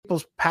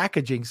people's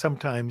packaging,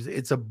 sometimes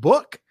it's a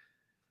book,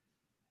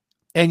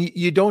 and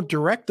you don't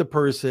direct the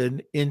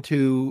person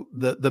into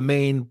the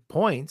main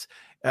points.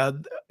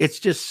 It's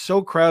just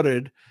so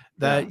crowded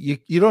that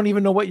you don't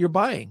even know what you're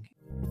buying.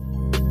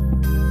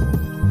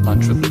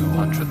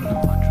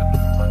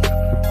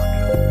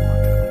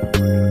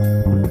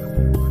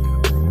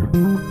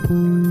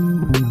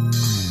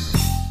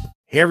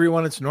 Hey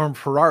everyone, it's Norm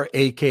Farrar,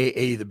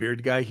 aka the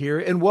Beard Guy here,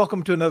 and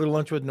welcome to another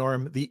Lunch with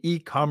Norm, the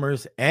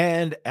e-commerce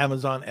and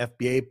Amazon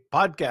FBA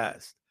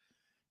podcast.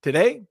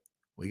 Today,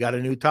 we got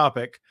a new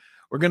topic.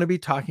 We're going to be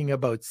talking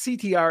about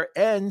CTR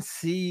and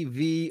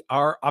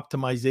CVR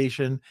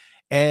optimization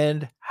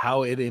and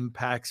how it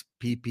impacts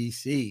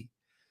PPC.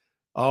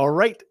 All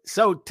right,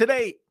 so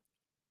today,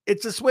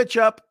 it's a switch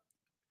up.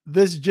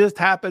 This just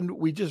happened.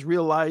 We just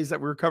realized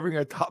that we're covering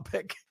a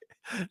topic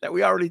that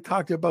we already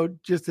talked about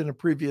just in a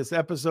previous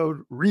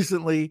episode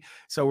recently.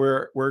 So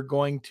we're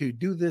going to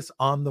do this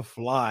on the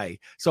fly.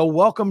 So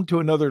welcome to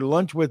another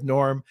Lunch with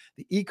Norm,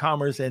 the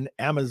e-commerce and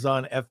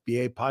Amazon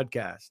FBA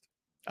podcast.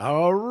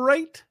 All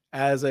right.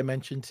 As I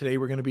mentioned today,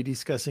 we're going to be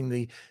discussing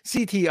the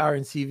CTR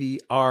and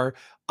CVR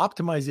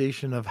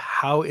optimization of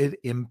how it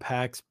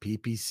impacts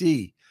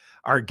PPC.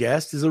 Our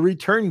guest is a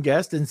return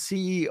guest and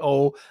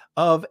CEO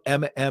of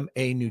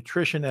MMA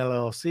Nutrition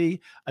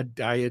LLC, a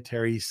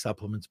dietary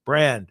supplements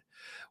brand.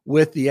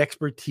 With the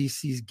expertise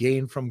he's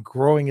gained from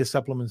growing a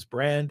supplements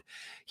brand,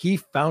 he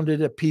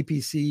founded a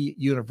PPC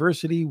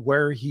university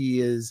where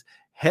he is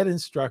head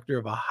instructor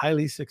of a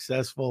highly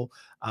successful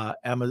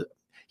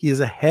He is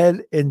a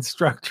head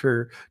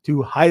instructor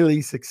to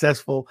highly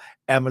successful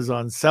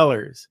Amazon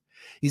sellers.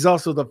 He's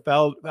also the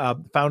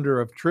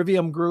founder of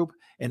Trivium Group,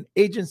 an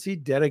agency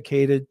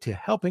dedicated to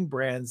helping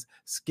brands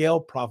scale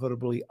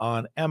profitably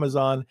on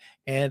Amazon.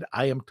 And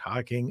I am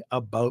talking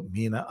about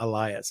Mina,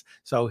 Elias.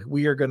 So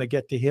we are going to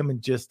get to him in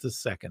just a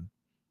second.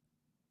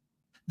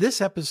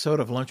 This episode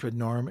of Lunch with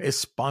Norm is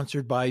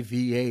sponsored by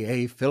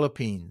VAA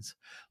Philippines.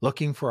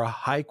 Looking for a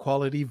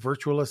high-quality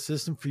virtual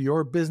assistant for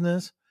your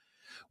business?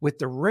 With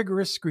the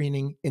rigorous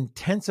screening,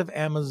 intensive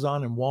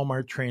Amazon and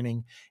Walmart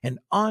training, and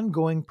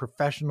ongoing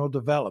professional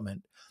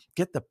development,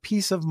 get the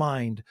peace of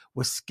mind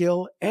with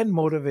skill and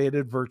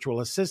motivated virtual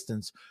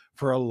assistants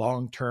for a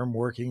long-term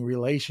working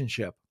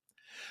relationship.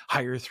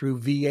 Hire through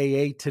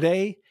VAA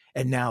today,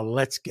 and now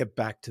let's get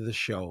back to the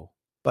show.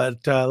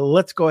 But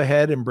let's go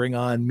ahead and bring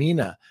on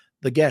Mina,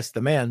 the guest,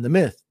 the man, the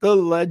myth, the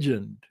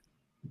legend.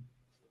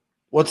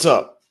 What's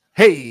up?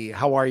 Hey,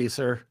 how are you,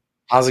 sir?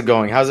 How's it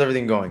going? How's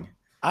everything going?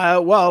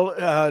 Now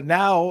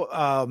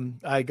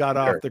I got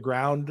off the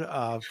ground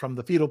from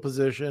the fetal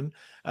position,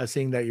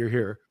 seeing that you're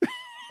here.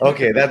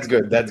 Okay, that's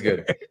good. That's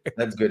good.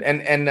 That's good.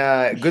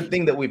 And good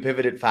thing that we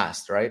pivoted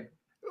fast, right?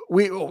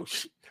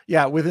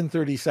 Within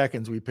 30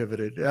 seconds we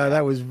pivoted.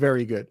 That was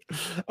very good.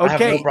 Okay. I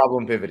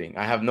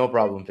have no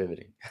problem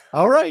pivoting.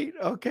 All right.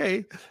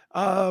 Okay.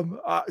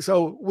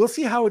 So we'll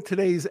see how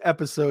today's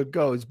episode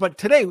goes. But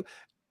today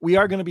we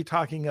are going to be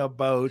talking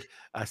about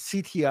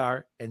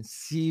CTR and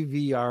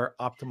CVR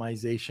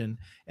optimization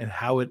and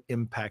how it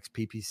impacts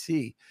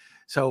PPC.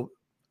 So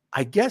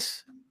I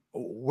guess,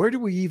 where do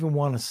we even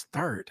want to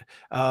start?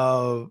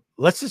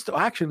 Let's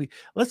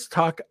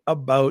talk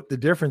about the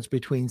difference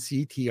between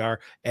CTR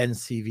and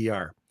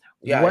CVR.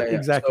 What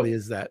exactly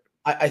is that?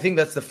 I think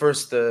that's the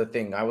first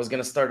thing. I was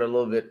going to start a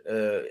little bit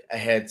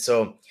ahead.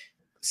 So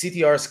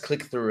CTR's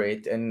click-through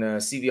rate and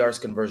CVR's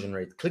conversion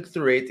rate.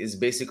 Click-through rate is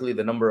basically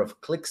the number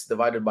of clicks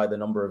divided by the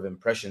number of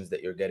impressions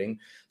that you're getting.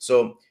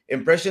 So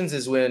impressions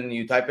is when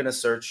you type in a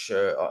search,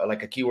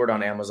 like a keyword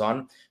on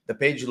Amazon, the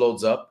page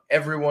loads up.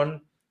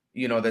 Everyone,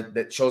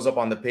 that shows up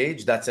on the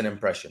page, that's an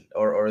impression,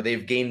 or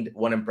they've gained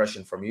one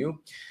impression from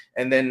you.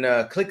 And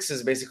then clicks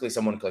is basically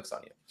someone clicks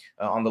on you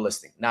on the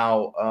listing.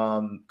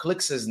 Now,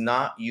 clicks is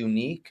not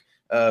unique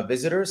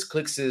visitors.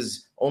 Clicks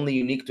is only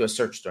unique to a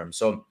search term.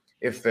 So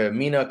if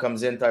Mina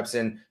comes in, types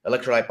in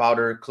electrolyte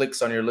powder,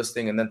 clicks on your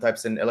listing, and then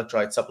types in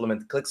electrolyte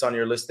supplement, clicks on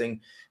your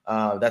listing,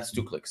 that's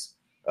 2 clicks.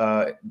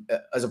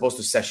 As opposed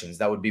to sessions,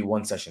 that would be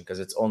 1 session because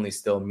it's only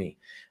still me.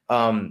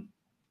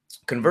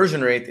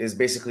 Conversion rate is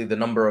basically the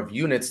number of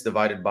units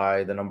divided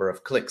by the number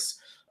of clicks.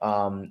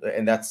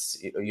 And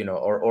that's,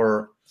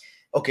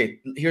 okay,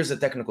 here's a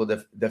technical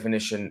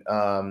definition.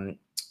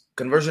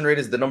 Conversion rate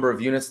is the number of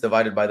units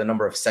divided by the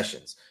number of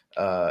sessions.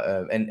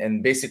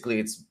 And basically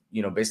it's,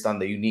 based on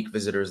the unique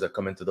visitors that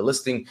come into the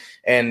listing.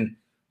 And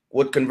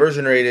what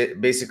conversion rate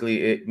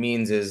basically it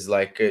means is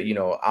like,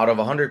 out of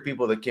 100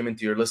 people that came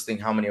into your listing,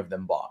 how many of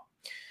them bought?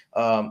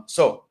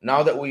 So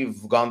now that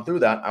we've gone through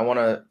that, I want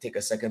to take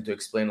a second to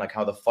explain like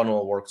how the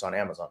funnel works on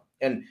Amazon.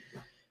 And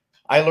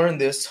I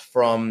learned this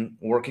from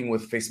working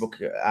with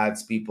Facebook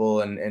ads people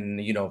and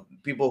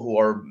people who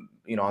are,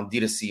 on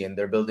D2C, and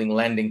they're building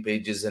landing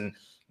pages and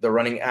they're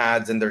running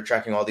ads and they're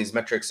tracking all these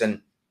metrics.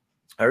 And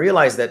I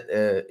realized that,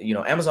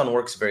 Amazon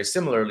works very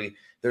similarly.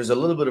 There's a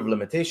little bit of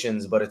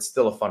limitations, but it's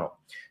still a funnel.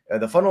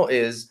 The funnel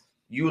is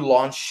you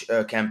launch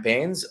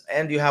campaigns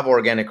and you have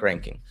organic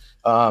ranking.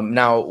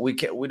 Now we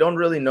don't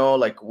really know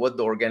like what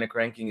the organic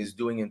ranking is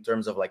doing in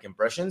terms of like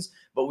impressions,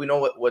 but we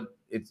know what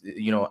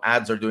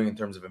ads are doing in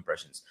terms of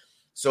impressions.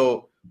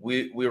 So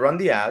we run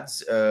the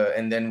ads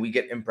and then we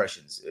get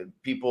impressions.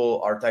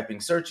 People are typing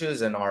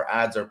searches and our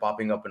ads are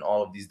popping up in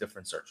all of these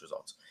different search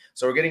results.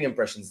 So we're getting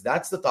impressions.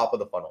 That's the top of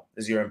the funnel,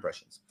 is your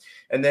impressions.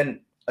 And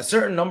then a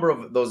certain number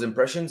of those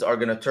impressions are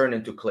going to turn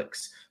into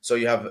clicks. So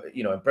you have,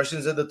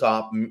 impressions at the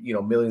top,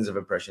 millions of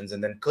impressions,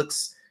 and then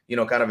clicks,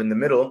 kind of in the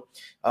middle.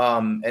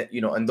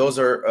 And those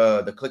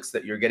are the clicks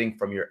that you're getting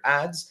from your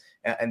ads.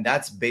 And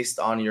that's based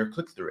on your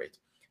click-through rate.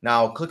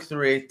 Now, click-through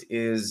rate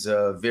is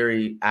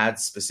very ad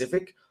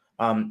specific.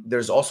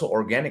 There's also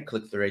organic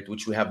click-through rate,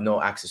 which we have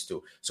no access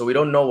to. So we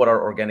don't know what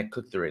our organic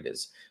click-through rate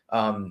is.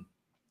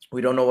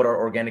 We don't know what our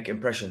organic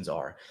impressions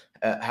are.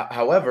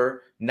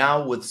 However,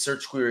 now with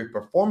Search Query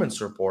Performance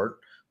Report,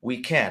 we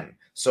can.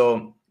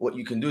 So what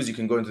you can do is you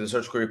can go into the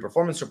Search Query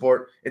Performance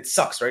Report. It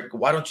sucks, right?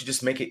 Why don't you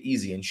just make it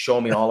easy and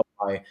show me all of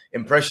my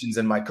impressions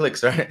and my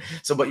clicks, right?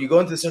 So, but you go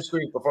into the Search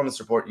Query Performance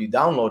Report, you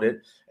download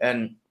it,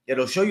 and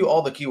it'll show you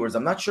all the keywords.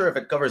 I'm not sure if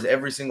it covers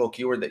every single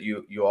keyword that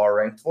you are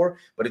ranked for,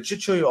 but it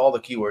should show you all the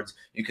keywords.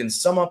 You can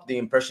sum up the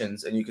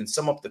impressions and you can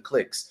sum up the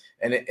clicks,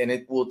 and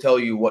it will tell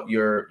you what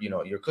your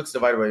clicks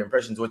divided by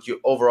impressions, what your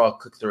overall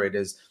click-through rate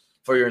is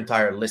for your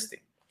entire listing.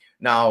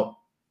 Now,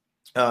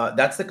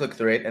 that's the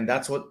click-through rate, and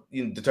that's what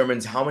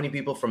determines how many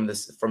people from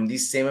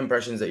these same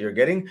impressions that you're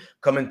getting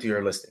come into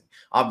your listing.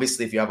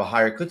 Obviously, if you have a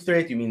higher click-through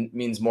rate,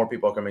 means more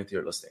people are coming to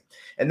your listing.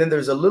 And then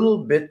there's a little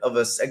bit of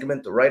a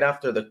segment right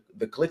after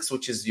the clicks,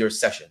 which is your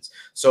sessions.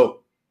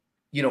 So,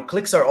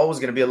 clicks are always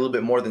going to be a little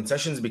bit more than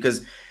sessions,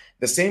 because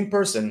the same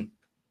person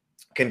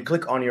can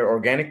click on your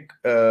organic,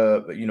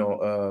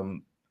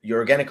 your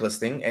organic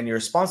listing and your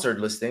sponsored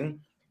listing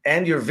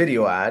and your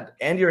video ad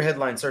and your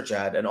headline search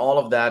ad, and all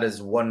of that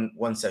is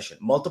one session.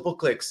 Multiple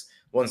clicks,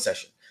 one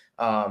session.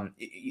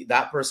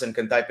 That person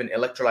can type in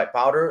electrolyte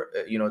powder,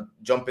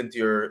 jump into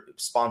your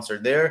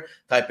sponsored there,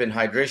 type in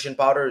hydration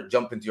powder,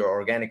 jump into your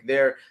organic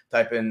there,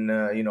 type in,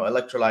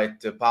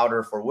 electrolyte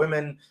powder for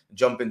women,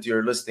 jump into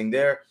your listing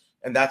there.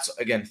 And that's,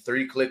 again,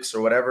 3 clicks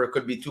or whatever. It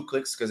could be 2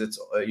 clicks because it's,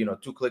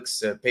 2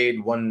 clicks paid,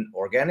 1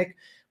 organic.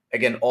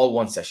 Again, all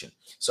one session.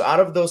 So out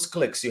of those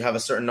clicks, you have a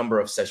certain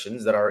number of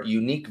sessions that are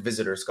unique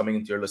visitors coming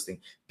into your listing.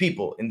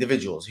 People,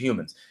 individuals,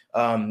 humans,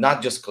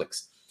 not just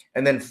clicks.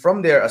 And then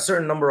from there, a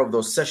certain number of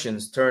those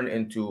sessions turn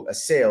into a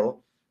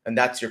sale, and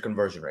that's your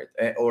conversion rate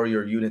or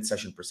your unit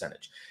session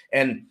percentage.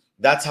 And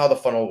that's how the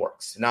funnel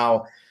works.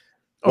 Now,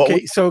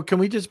 okay, so can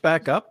we just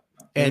back up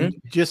and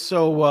just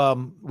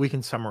so we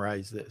can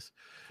summarize this?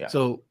 Yeah.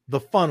 So the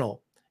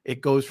funnel,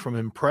 it goes from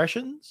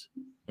impressions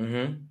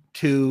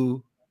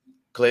to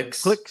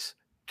clicks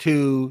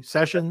to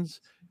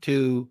sessions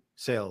to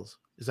sales.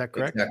 Is that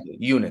correct? Exactly.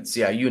 Units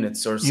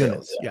or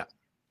sales. Yeah.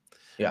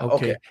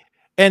 Okay.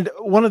 And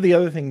one of the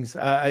other things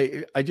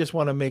I just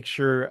want to make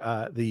sure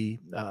the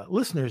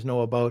listeners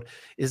know about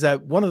is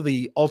that one of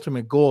the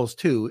ultimate goals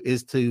too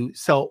is to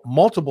sell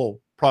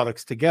multiple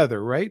products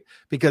together, right?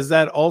 Because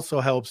that also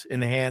helps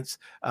enhance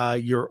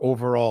your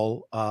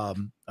overall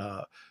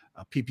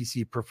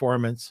PPC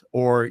performance,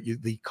 or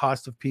the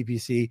cost of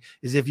PPC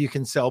is if you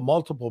can sell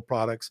multiple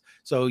products.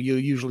 So you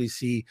usually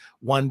see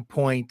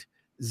 1.01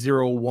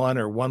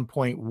 or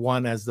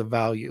 1.1 as the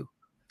value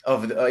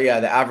of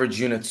the average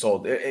unit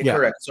sold.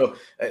 Correct. So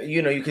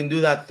you can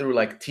do that through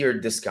like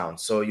tiered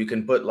discounts. So you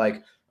can put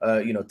like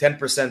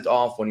 10%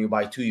 off when you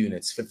buy 2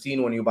 units,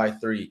 15 when you buy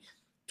 3,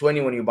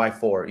 20 when you buy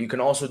 4. You can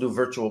also do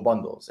virtual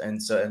bundles,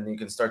 and you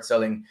can start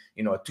selling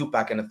a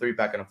 2-pack and a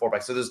 3-pack and a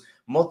 4-pack. So there's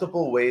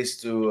multiple ways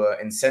to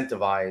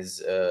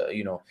incentivize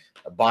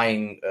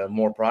buying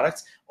more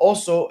products.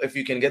 Also, if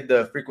you can get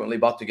the frequently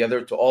bought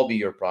together to all be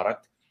your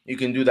product, you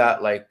can do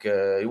that like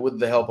with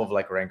the help of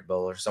like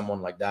RankBill or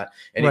someone like that,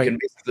 and you can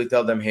basically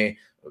tell them, hey,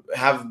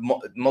 have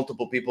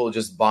multiple people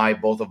just buy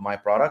both of my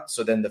products,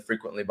 so then the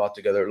frequently bought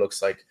together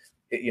looks like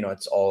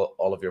it's all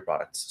of your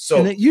products. So,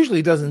 and it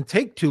usually doesn't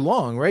take too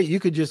long, right?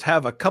 You could just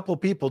have a couple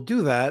people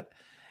do that,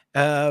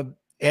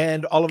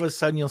 and all of a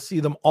sudden you'll see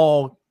them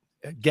all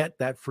get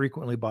that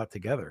frequently bought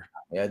together.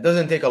 Yeah, it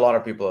doesn't take a lot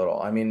of people at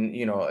all. I mean,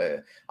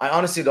 I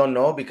honestly don't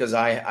know, because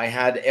I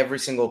had every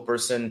single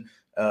person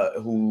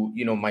who,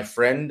 my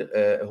friend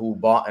who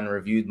bought and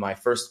reviewed my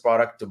first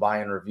product to buy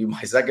and review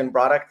my second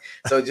product.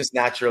 So it just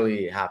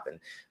naturally happened.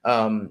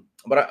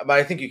 But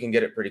I think you can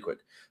get it pretty quick.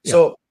 Yeah.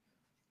 So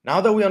now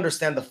that we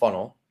understand the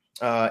funnel,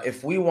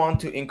 if we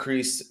want to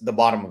increase the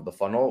bottom of the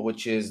funnel,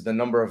 which is the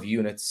number of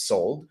units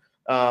sold,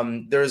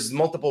 there's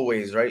multiple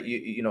ways, right?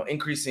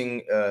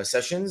 Increasing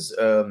sessions,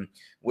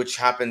 which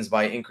happens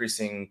by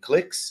increasing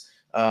clicks,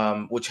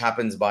 which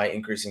happens by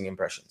increasing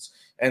impressions.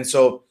 And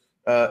so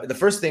the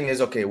first thing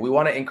is, okay, we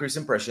want to increase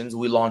impressions.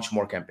 We launch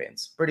more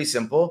campaigns. Pretty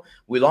simple.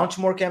 We launch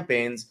more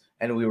campaigns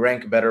and we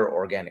rank better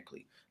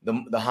organically.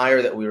 The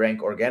higher that we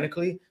rank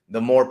organically,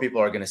 the more people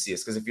are going to see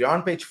us. Because if you're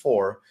on page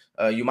 4,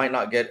 you might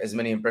not get as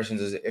many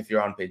impressions as if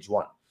you're on page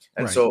 1.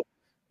 And so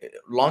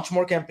launch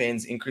more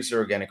campaigns, increase your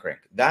organic rank.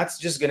 That's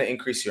just going to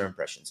increase your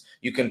impressions.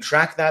 You can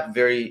track that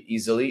very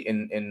easily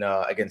in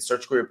again,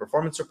 Search Query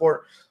Performance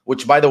Report,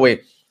 which, by the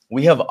way,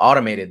 we have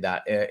automated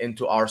that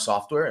into our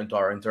software, into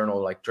our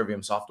internal like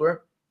Trivium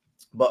software,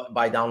 but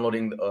by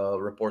downloading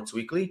reports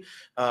weekly.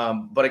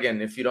 But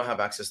again, if you don't have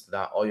access to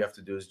that, all you have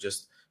to do is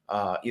just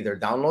either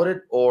download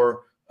it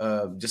or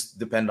just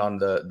depend on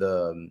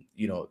the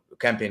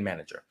campaign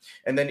manager,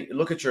 and then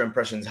look at your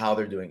impressions, how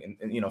they're doing,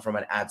 and from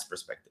an ads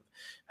perspective.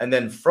 And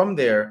then from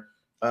there,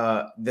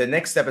 the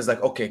next step is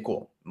like, okay,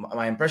 cool,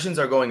 my impressions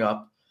are going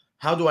up.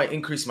 How do I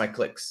increase my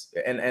clicks?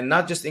 And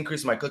not just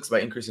increase my clicks by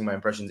increasing my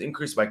impressions,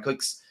 increase my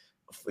clicks,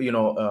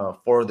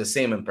 for the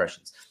same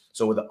impressions.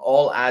 So with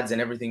all ads and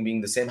everything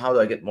being the same, how do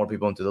I get more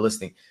people into the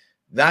listing?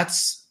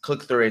 That's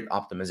click-through rate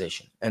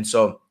optimization. And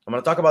so I'm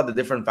going to talk about the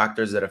different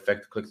factors that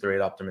affect click-through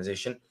rate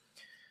optimization.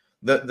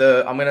 I'm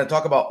going to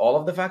talk about all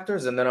of the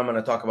factors, and then I'm going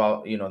to talk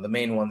about the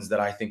main ones that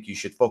I think you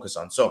should focus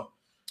on. So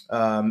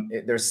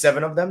there's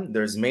 7 of them.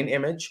 There's main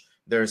image,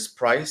 there's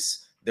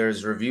price,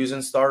 there's reviews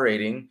and star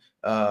rating.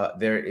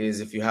 There is,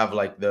 if you have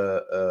like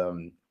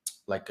the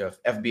like a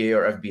FBA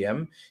or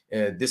FBM,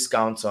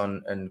 discounts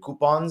and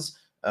coupons,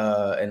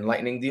 and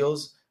lightning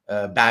deals,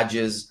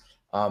 badges,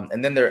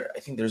 and then I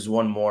think there's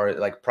one more,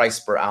 like price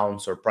per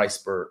ounce or price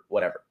per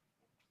whatever.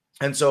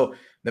 And so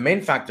the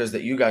main factors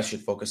that you guys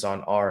should focus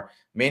on are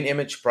main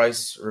image,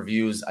 price,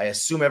 reviews. I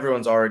assume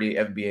everyone's already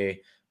FBA,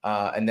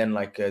 and then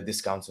like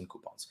discounts and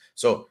coupons.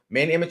 So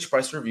main image,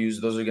 price,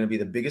 reviews, those are going to be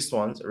the biggest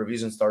ones,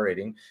 reviews and star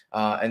rating.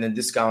 And then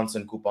discounts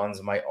and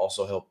coupons might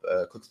also help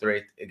click-through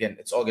rate. Again,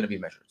 it's all going to be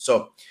measured.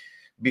 So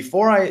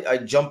before I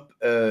jump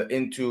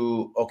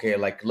into, okay,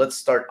 like let's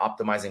start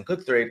optimizing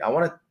click-through rate, I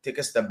want to take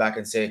a step back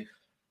and say,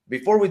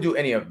 before we do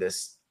any of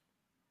this,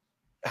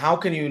 how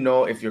can you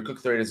know if your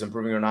click-through rate is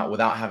improving or not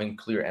without having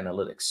clear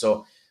analytics?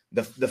 So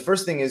the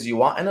first thing is you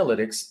want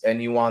analytics,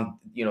 and you want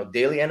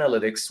daily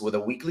analytics with a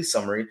weekly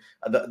summary.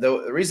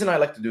 The reason I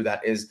like to do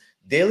that is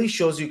daily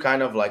shows you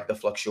kind of like the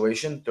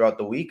fluctuation throughout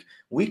the week.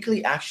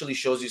 Weekly actually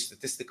shows you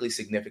statistically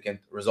significant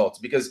results,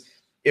 because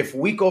if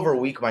week over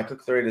week my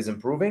click-through rate is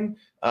improving,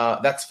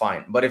 that's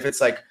fine. But if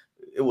it's like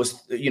it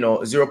was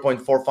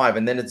 0.45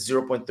 and then it's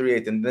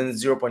 0.38 and then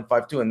it's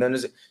 0.52 and then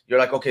you're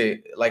like,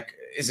 okay, like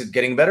is it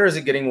getting better? Is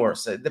it getting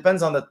worse? It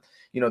depends on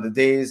the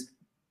days.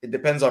 It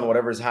depends on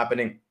whatever is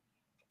happening.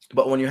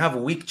 But when you have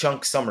week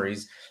chunk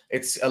summaries,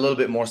 it's a little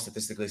bit more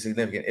statistically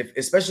significant.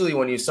 Especially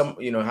when you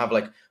have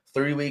like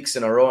 3 weeks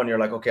in a row and you're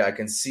like, okay, I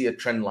can see a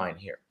trend line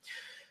here.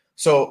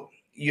 So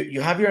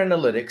you have your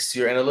analytics.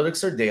 Your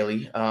analytics are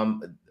daily.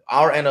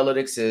 Our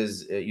analytics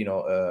is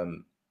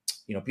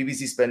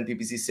PPC spend,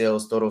 PPC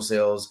sales, total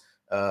sales,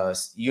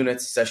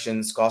 units,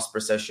 sessions, cost per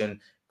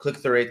session,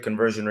 click-through rate,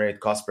 conversion rate,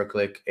 cost per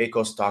click,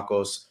 ACOS,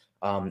 TACOS,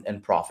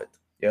 and profit.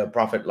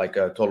 Profit, like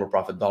a total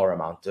profit dollar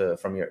amount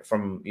from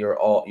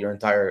your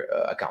entire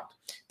account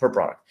per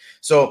product.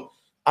 So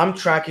I'm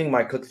tracking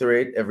my click-through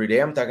rate every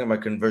day. I'm tracking my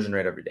conversion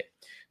rate every day.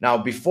 Now,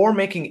 before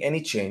making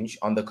any change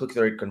on the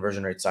click-through rate,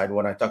 conversion rate side,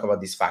 when I talk about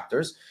these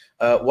factors,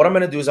 what I'm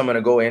going to do is I'm going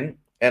to go in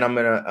and I'm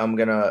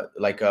gonna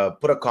like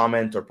put a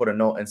comment or put a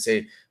note and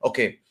say,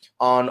 okay,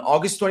 on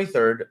August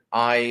 23rd,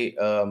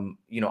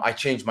 I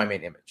changed my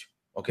main image.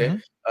 Okay,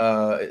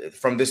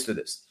 from this to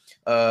this.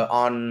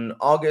 On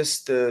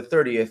August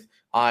 30th,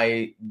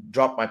 I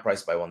dropped my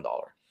price by $1.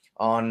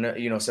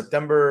 On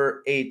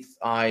September 8th,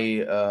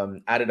 I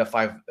added a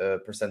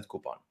 5%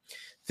 coupon,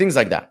 things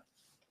like that.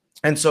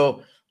 And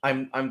so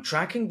I'm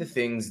tracking the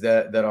things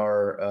that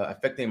are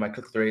affecting my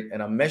click-through rate,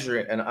 and I'm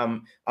measuring, and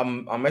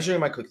I'm measuring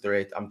my click-through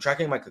rate. I'm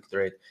tracking my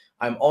click-through rate.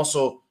 I'm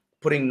also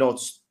putting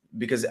notes,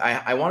 because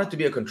I want it to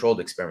be a controlled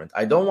experiment.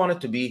 I don't want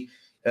it to be,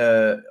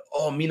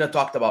 Mina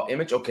talked about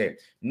image. Okay,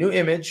 new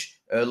image,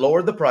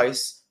 lowered the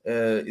price,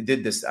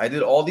 did this. I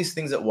did all these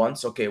things at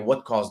once. Okay,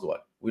 what caused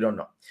what? We don't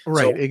know.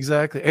 Right, so,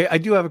 exactly. I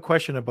do have a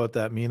question about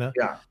that, Mina.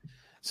 Yeah.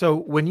 So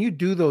when you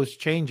do those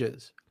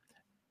changes,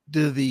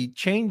 do the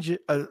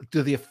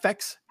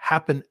effects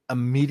happen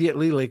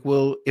immediately? Like,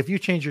 if you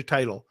change your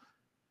title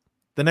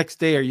the next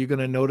day, are you going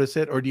to notice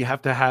it, or do you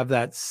have to have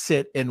that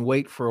sit and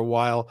wait for a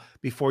while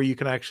before you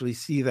can actually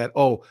see that,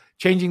 oh,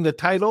 changing the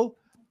title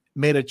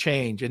made a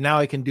change, and now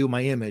I can do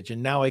my image,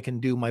 and now I can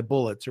do my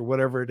bullets, or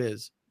whatever it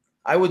is?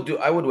 I would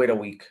wait a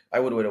week.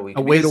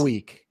 Wait a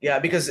week. Yeah,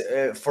 because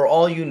for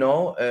all you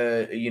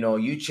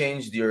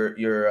changed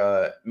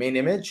your main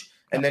image,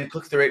 and then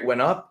click-through rate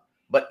went up,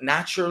 but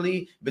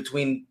naturally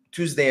between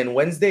Tuesday and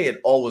Wednesday, it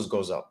always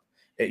goes up,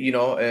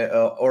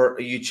 or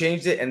you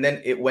changed it and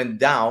then it went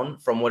down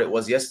from what it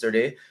was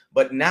yesterday.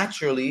 But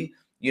naturally,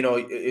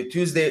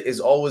 Tuesday is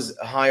always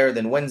higher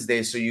than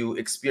Wednesday. So you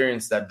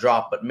experience that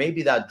drop, but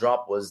maybe that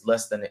drop was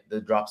less than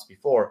the drops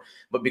before.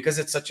 But because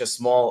it's such a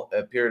small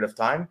period of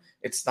time,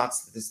 it's not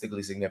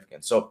statistically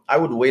significant. So I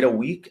would wait a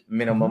week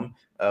minimum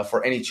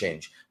for any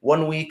change.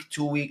 1 week,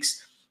 2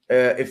 weeks.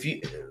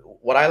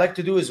 What I like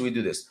to do is we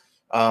do this.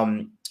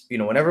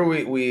 whenever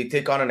we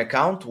take on an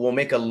account, we'll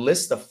make a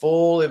list, a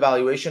full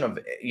evaluation of,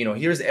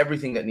 here's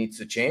everything that needs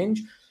to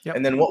change. Yep.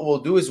 And then what we'll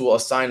do is we'll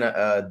assign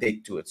a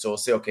date to it. So we'll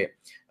say, okay,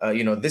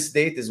 this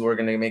date is we're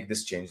going to make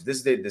this change,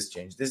 this date, this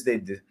change, this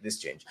date, this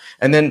change.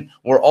 And then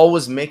we're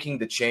always making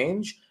the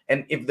change.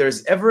 And if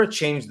there's ever a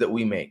change that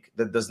we make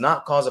that does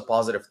not cause a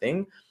positive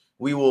thing,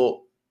 we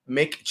will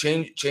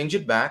change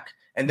it back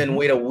and then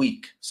wait a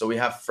week. So we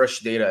have fresh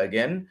data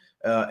again.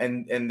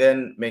 And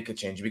then make a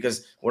change,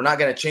 because we're not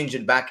going to change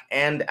it back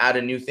and add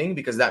a new thing,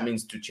 because that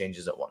means 2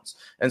 changes at once.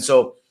 And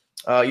so,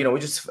 we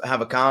just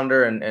have a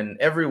calendar, and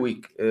every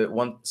week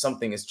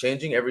something is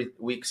changing. Every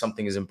week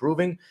something is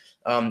improving.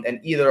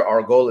 And either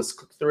our goal is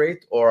click-through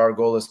rate or our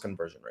goal is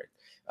conversion rate.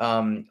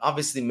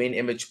 Obviously, main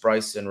image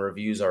price and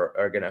reviews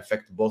are going to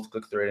affect both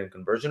click-through rate and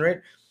conversion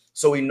rate.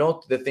 So we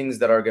note the things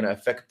that are going to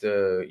affect,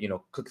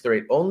 click-through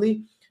rate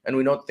only. And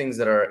we note things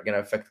that are going to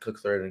affect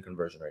click-through rate and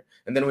conversion rate.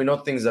 And then we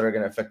note things that are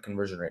going to affect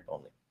conversion rate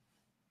only.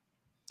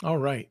 All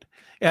right.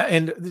 Yeah.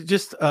 And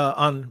just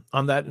on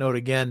that note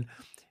again,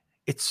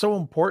 it's so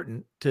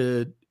important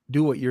to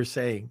do what you're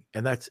saying,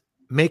 and that's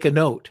make a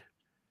note.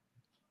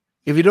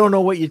 If you don't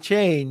know what you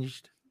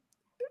changed,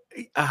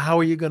 how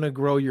are you going to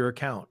grow your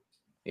account?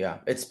 Yeah,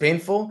 it's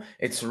painful.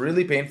 It's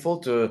really painful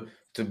to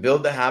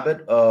build the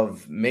habit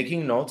of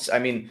making notes. I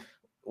mean,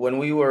 when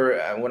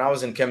I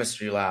was in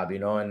chemistry lab,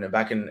 and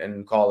back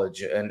in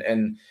college,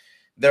 and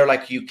they're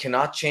like, you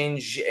cannot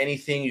change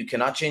anything. You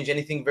cannot change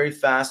anything very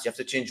fast. You have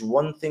to change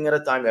one thing at a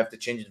time. You have to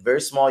change it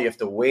very small. You have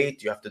to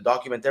wait. You have to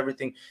document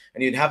everything.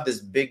 And you'd have this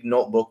big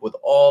notebook with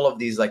all of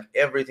these, like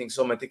everything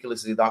so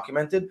meticulously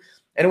documented.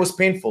 And it was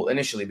painful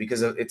initially,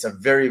 because it's a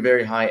very,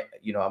 very high,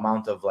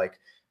 amount of like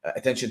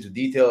attention to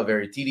detail,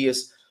 very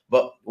tedious.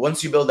 But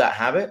once you build that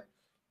habit,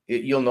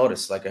 you'll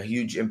notice like a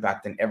huge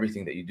impact in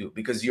everything that you do,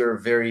 because you're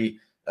very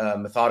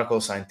methodical,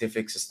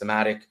 scientific,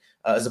 systematic,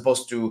 as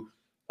opposed to,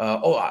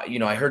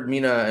 I heard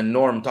Mina and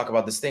Norm talk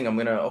about this thing.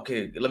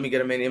 Let me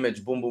get a main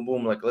image. Boom, boom,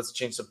 boom. Like, let's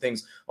change some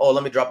things. Oh,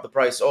 let me drop the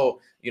price. Oh,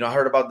 I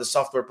heard about the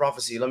software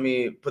prophecy. Let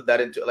me put that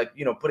into, like,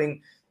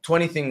 putting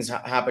 20 things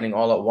happening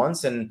all at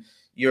once. And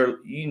you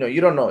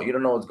don't know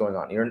what's going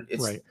on.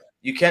 Right.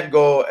 You can't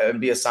go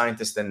and be a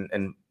scientist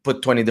and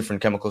put 20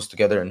 different chemicals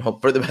together and hope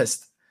for the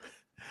best.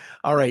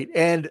 All right.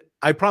 And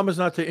I promise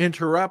not to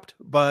interrupt,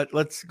 but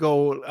let's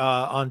go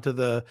on to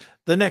the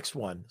next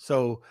one.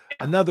 So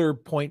another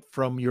point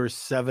from your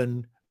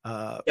 7.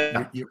 So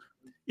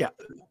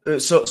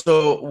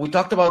we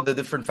talked about the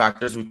different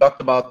factors. We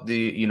talked about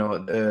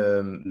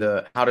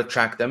the how to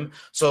track them.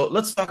 So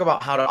let's talk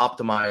about how to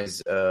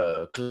optimize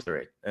click-through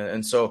rate.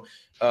 And so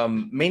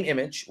main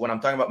image, when I'm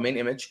talking about main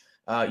image,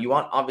 you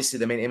want obviously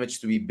the main image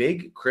to be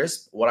big,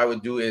 crisp. What I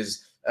would do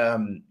is,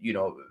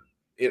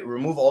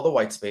 remove all the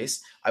white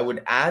space. I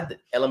would add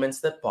elements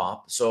that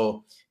pop.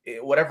 So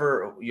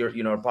whatever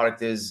your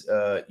product is,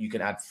 you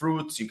can add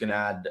fruits. You can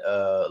add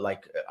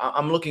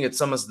I'm looking at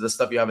some of the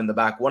stuff you have in the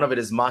back. One of it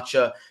is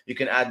matcha. You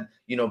can add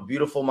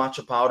beautiful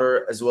matcha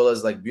powder, as well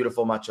as like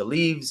beautiful matcha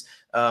leaves.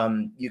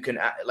 You can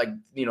add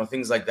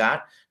things like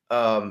that.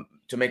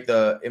 To make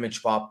the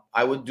image pop,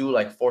 I would do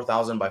like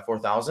 4,000 by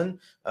 4,000,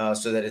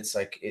 so that it's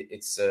like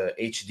it's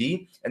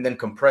HD, and then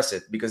compress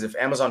it, because if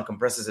Amazon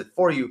compresses it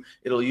for you,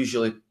 it'll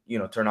usually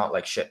turn out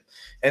like shit.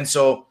 And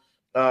so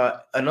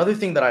another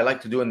thing that I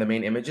like to do in the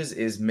main images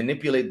is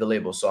manipulate the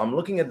label. So I'm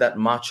looking at that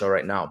matcha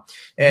right now,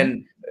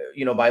 and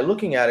by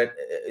looking at it,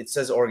 it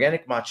says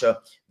organic matcha.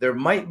 There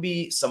might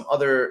be some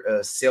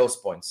other sales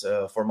points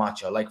for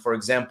matcha, like for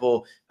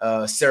example,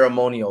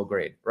 ceremonial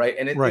grade, right?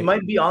 And it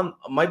might be on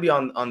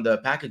the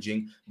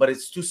packaging, but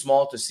it's too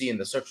small to see in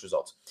the search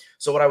results.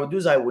 So what I would do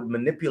is I would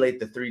manipulate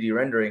the 3D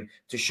rendering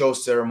to show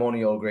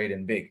ceremonial grade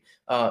in big.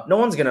 No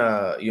one's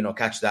gonna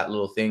catch that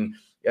little thing.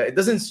 It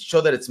doesn't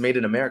show that it's made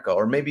in America,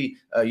 or maybe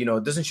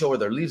it doesn't show where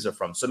their leaves are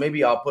from. So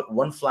maybe I'll put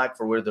one flag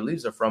for where the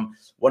leaves are from,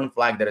 one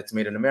flag that it's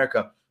made in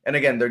America. And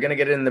again, they're going to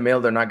get it in the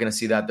mail. They're not going to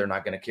see that. They're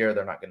not going to care.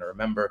 They're not going to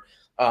remember.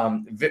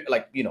 Very,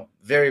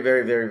 very,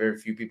 very, very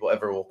few people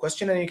ever will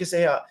question. And you can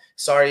say,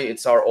 sorry,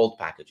 it's our old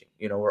packaging.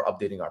 We're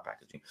updating our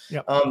packaging.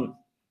 Yeah.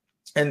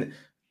 And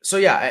so,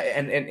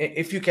 and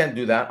if you can't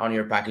do that on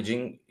your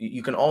packaging,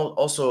 you can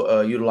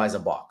also utilize a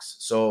box.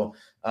 So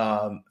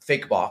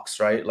fake box,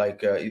 right?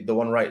 Like the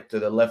one right to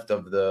the left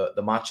of the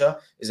matcha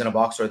is in a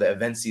box, or the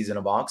Avensi is in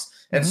a box.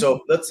 And so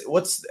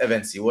what's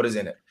Avensi? What is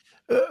in it?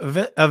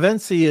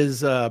 Avensi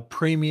is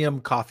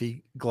premium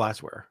coffee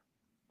glassware.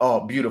 Oh,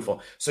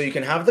 beautiful. So you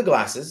can have the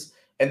glasses,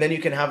 and then you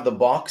can have the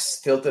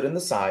box tilted in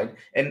the side.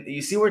 And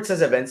you see where it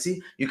says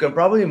Avensi? You can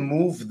probably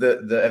move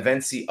the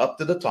Avensi up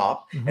to the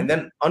top. And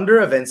then under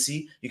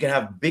Avensi, you can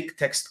have big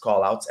text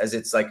callouts, as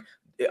it's like,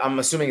 I'm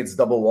assuming it's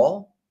double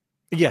wall.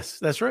 Yes,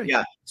 that's right.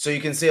 Yeah. So you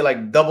can say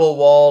like double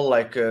wall,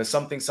 like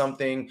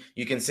something.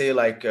 You can say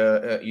like,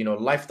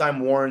 lifetime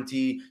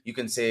warranty. You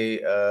can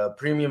say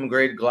premium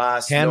grade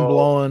glass.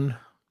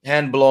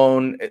 Hand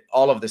blown,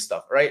 all of this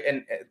stuff. Right.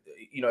 And,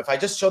 if I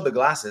just show the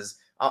glasses,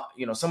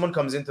 someone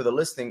comes into the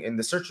listing in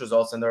the search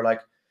results and they're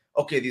like,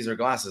 okay, these are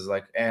glasses.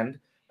 Like, and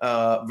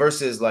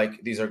versus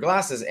like these are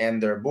glasses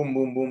and they're boom,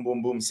 boom, boom,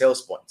 boom, boom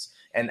sales points.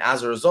 And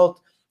as a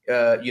result,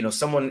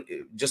 someone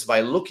just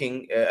by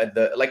looking at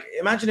the, like,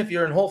 imagine if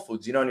you're in Whole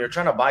Foods, and you're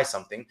trying to buy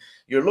something,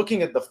 you're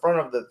looking at the front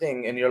of the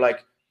thing and you're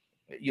like,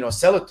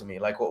 sell it to me.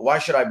 Like, why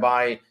should I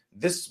buy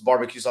this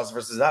barbecue sauce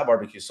versus that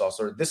barbecue sauce,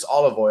 or this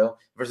olive oil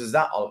versus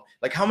that olive?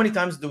 Like, how many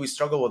times do we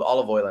struggle with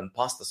olive oil and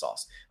pasta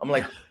sauce? I'm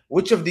like,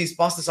 which of these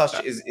pasta sauce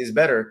is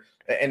better?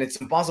 And it's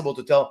impossible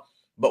to tell.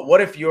 But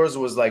what if yours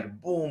was like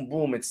boom,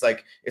 boom? It's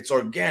like, it's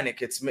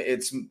organic. It's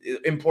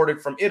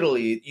imported from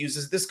Italy. It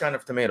uses this kind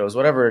of tomatoes,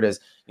 whatever it is.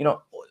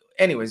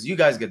 Anyways, you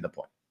guys get the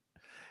point.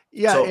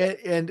 Yeah, So,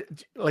 and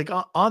like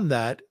on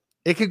that,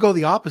 it could go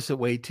the opposite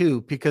way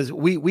too, because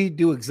we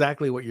do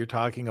exactly what you're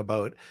talking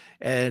about,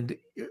 and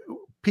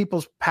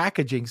people's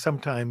packaging,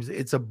 sometimes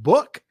it's a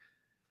book,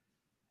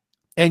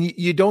 and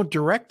you don't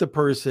direct the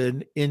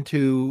person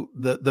into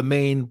the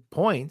main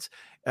points.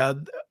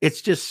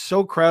 It's just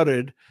so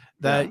crowded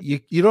that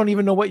you don't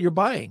even know what you're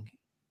buying.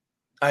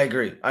 I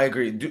agree.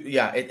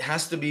 It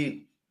has to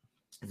be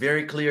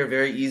very clear,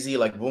 very easy,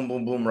 like boom,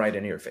 boom, boom, right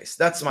in your face.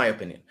 That's my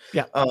opinion.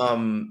 Yeah.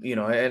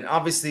 And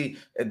obviously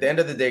at the end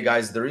of the day,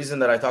 guys, the reason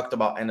that I talked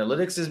about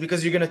analytics is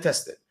because you're going to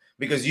test it.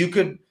 Because you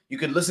could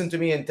listen to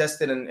me and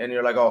test it, and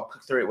you're like, oh,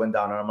 click-through rate went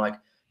down. And I'm like,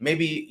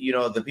 maybe,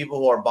 the people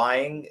who are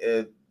buying,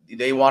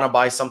 they want to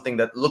buy something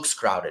that looks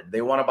crowded.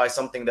 They want to buy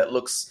something that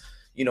looks,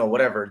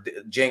 whatever,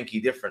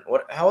 janky, different,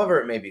 however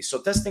it may be.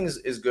 So testing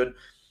is good.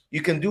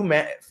 You can do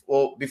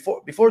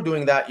before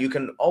doing that, you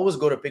can always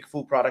go to Pick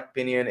Food Product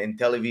Opinion in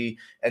Televi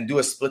and do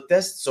a split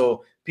test.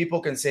 So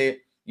people can say,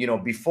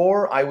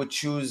 before I would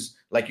choose,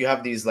 like, you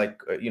have these like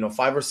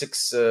 5 or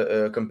 6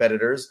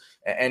 competitors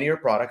and your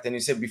product, and you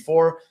say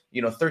before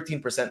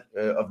 13%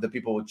 of the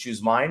people would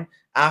choose mine,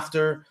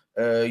 after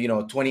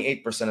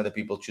 28% of the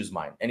people choose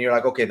mine, and you're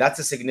like, okay, that's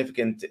a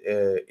significant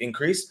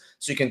increase.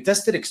 So you can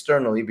test it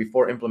externally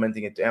before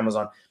implementing it to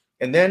Amazon.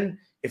 And then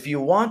if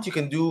you want, you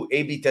can do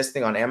A/B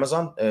testing on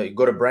Amazon.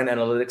 Go to Brand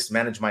Analytics,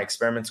 manage my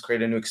experiments,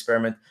 create a new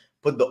experiment,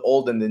 put the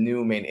old and the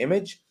new main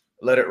image,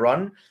 let it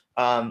run.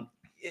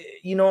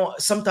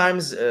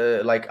 Sometimes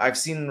like I've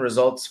seen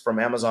results from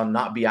Amazon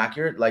not be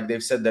accurate. Like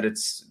they've said that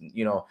it's,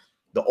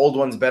 the old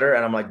one's better.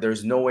 And I'm like,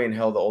 there's no way in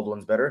hell the old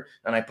one's better.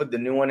 And I put the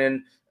new one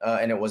in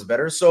and it was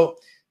better. So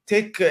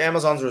take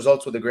Amazon's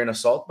results with a grain of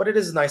salt, but it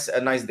is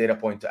a nice data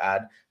point to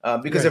add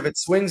because if it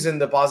swings in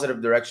the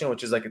positive direction,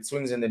 which is like it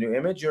swings in the new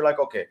image, you're like,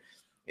 okay,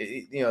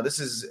 this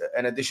is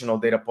an additional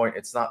data point.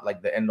 It's not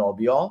like the end all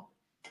be all.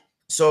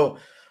 So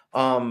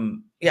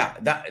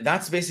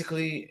that's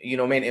basically,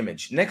 main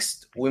image.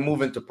 Next, we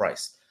move into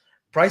price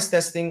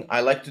testing. I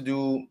like to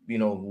do,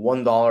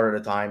 $1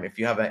 at a time. If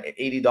you have an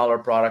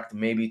 $80 product,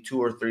 maybe $2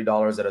 or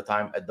 $3 at a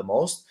time at the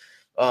most.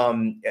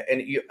 And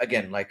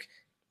again, like,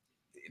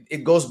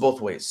 it goes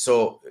both ways.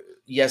 So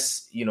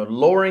yes,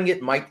 lowering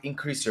it might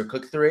increase your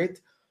click-through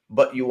rate,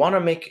 but you want to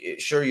make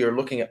sure you're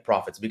looking at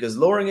profits, because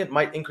lowering it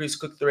might increase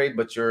click-through rate,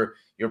 but your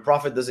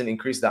profit doesn't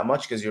increase that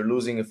much because you're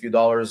losing a few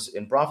dollars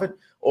in profit,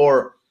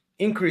 or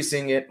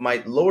increasing it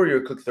might lower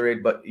your click-through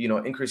rate, but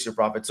increase your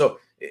profit. So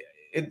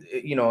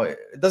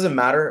it doesn't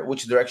matter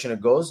which direction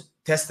it goes.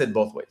 Test it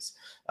both ways.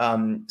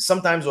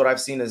 Sometimes what I've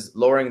seen is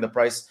lowering the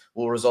price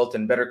will result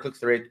in better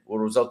click-through rate, will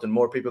result in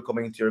more people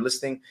coming into your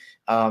listing,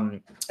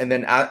 and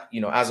then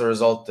as a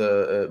result,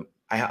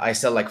 I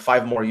sell like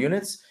 5 more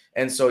units.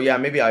 And so,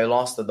 maybe I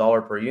lost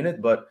 $1 per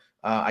unit, but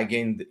I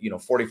gained,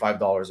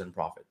 $45 in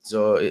profit.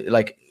 So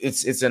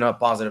it's in a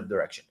positive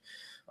direction.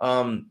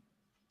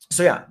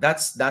 So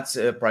that's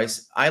a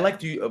price. I like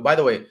to, by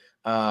the way,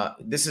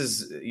 this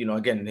is,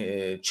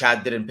 again,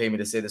 Chad didn't pay me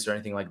to say this or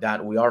anything like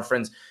that. We are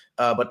friends,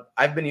 but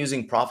I've been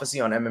using Prophecy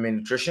on MMA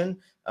Nutrition.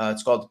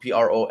 It's called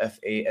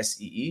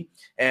PROFASEE.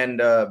 And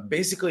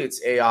basically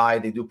it's AI.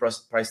 They do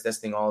price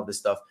testing, all of this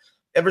stuff.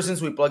 Ever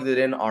since we plugged it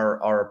in,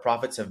 our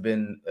profits have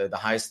been the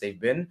highest they've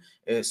been.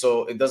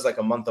 So it does like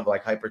a month of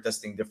like hyper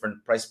testing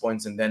different price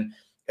points. And then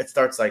it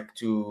starts like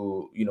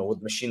to,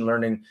 with machine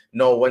learning,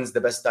 know when's the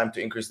best time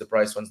to increase the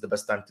price, when's the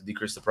best time to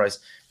decrease the price.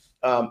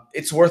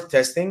 It's worth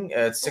testing.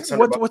 It's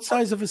 $600. What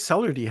size of a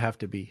seller do you have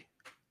to be?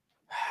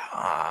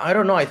 I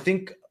don't know. I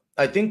think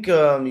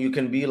you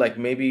can be like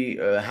maybe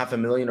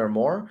 $500,000 or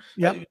more.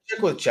 Yeah.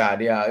 Check with Chad.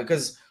 Yeah.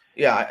 Because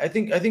I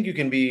think you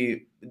can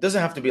be, it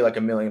doesn't have to be like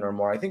 $1 million or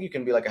more. I think you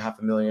can be like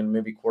 $500,000,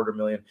 maybe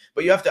 $250,000,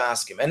 but you have to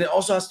ask him. And it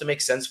also has to make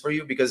sense for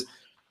you, because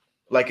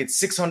like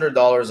it's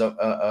 $600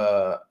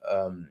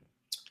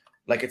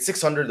 like it's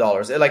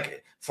 $600.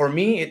 Like for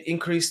me, it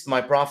increased my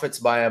profits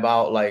by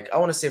about like, I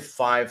want to say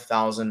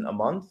 5,000 a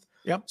month.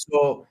 Yep.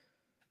 So,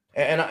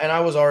 and I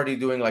was already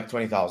doing like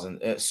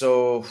 20,000.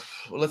 So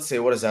let's say,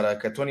 what is that?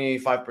 Like a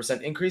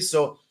 25% increase.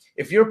 So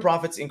if your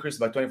profits increased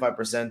by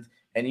 25%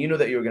 and you know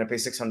that you're going to pay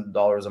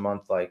 $600 a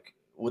month, like,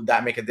 would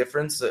that make a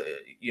difference?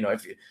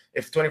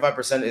 If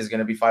 25% is going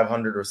to be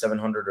 500 or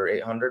 700 or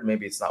 800,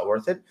 maybe it's not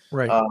worth it.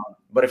 Right.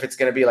 But if it's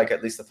going to be like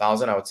at least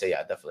 1,000, I would say,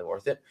 yeah, definitely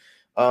worth it.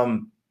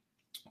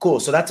 Cool.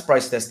 So that's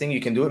price testing.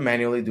 You can do it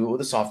manually, do it with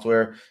the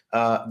software.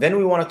 Then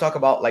we want to talk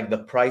about like the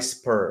price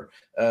per.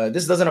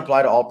 This doesn't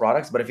apply to all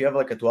products, but if you have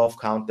like a 12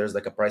 count, there's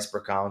like a price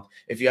per count.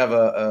 If you have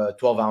a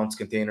 12-ounce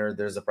container,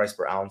 there's a price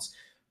per ounce.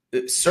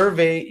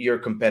 Survey your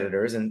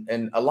competitors,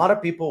 and a lot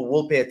of people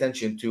will pay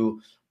attention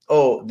to,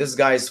 oh, this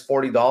guy's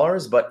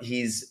 $40, but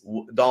he's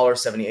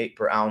 $1.78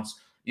 per ounce.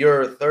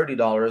 You're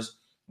 $30,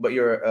 but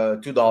you're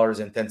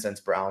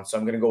 $2.10 per ounce. So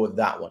I'm going to go with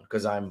that one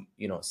because I'm,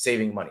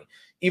 saving money.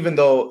 Even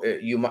though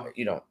you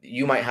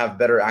might have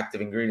better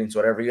active ingredients,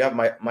 whatever you have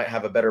might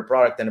have a better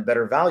product and a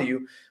better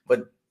value,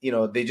 but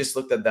they just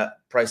looked at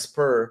that price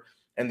per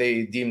and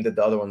they deemed that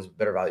the other one's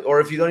better value. Or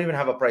if you don't even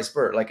have a price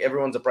per, like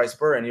everyone's a price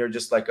per, and you're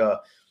just like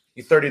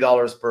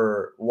 $30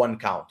 per one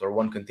count or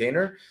one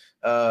container,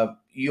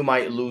 you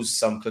might lose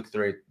some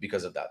click-through rate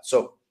because of that.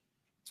 So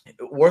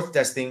worth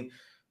testing.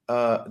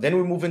 Then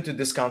we move into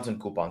discounts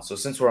and coupons. So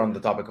since we're on the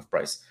topic of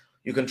price,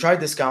 you can try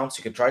discounts,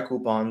 you can try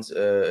coupons,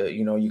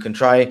 you can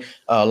try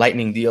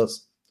lightning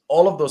deals.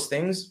 All of those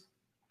things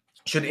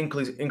should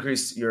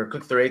increase your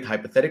click-through rate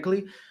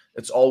hypothetically.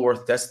 It's all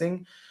worth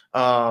testing.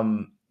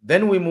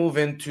 Then we move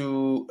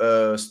into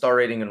star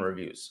rating and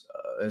reviews.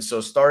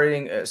 So star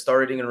rating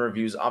and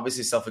reviews,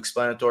 obviously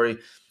self-explanatory.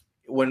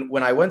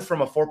 When I went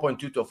from a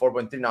 4.2 to a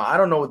 4.3, now I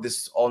don't know what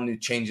this all new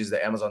changes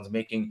that Amazon's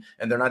making,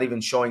 and they're not even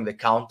showing the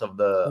count of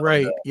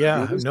the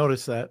Yeah, reviews. I've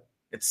noticed that.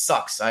 It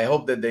sucks. I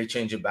hope that they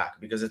change it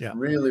back because it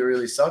really,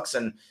 really sucks.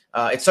 And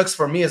it sucks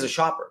for me as a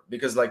shopper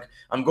because like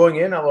I'm going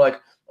in, I'm like,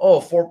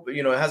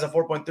 it has a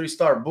 4.3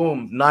 star,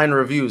 boom, 9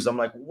 reviews. I'm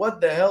like, what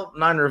the hell?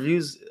 9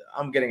 reviews?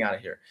 I'm getting out of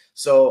here.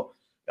 So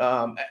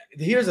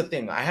here's the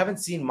thing. I haven't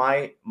seen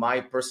my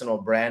personal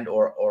brand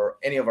or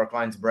any of our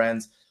clients'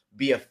 brands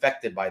be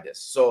affected by this.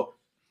 So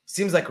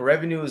seems like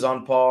revenue is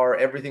on par.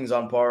 Everything's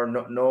on par.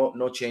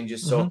 No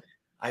changes. So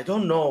I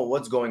don't know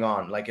what's going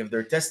on. Like if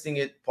they're testing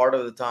it part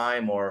of the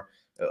time or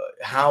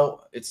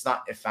how it's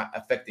not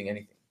affecting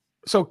anything.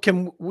 So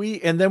can we,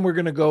 and then we're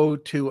going to go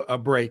to a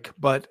break,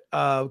 but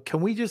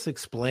can we just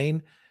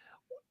explain?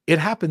 It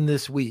happened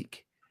this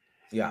week.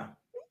 Yeah.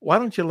 Why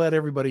don't you let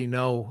everybody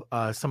know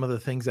some of the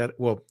things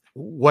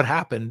what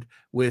happened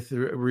with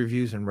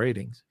reviews and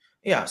ratings?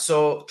 Yeah.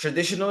 So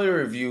traditionally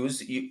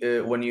reviews,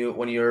 when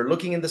you're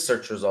looking in the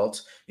search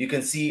results, you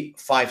can see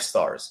 5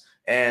 stars.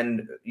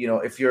 And,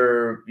 if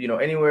you're,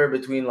 anywhere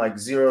between like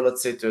 0,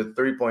 let's say to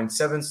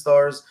 3.7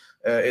 stars,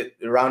 it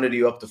rounded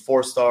you up to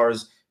 4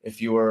 stars. If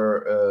you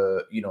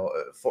were,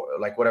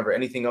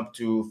 anything up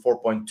to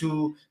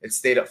 4.2, it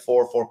stayed at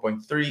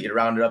 4.3, it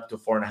rounded up to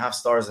 4.5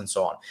 stars and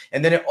so on.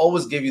 And then it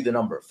always gave you the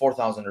number,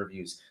 4,000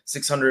 reviews,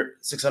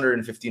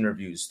 615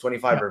 reviews,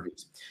 25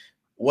 reviews.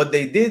 What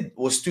they did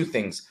was 2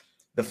 things.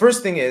 The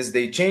first thing is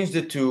they changed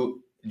it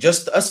to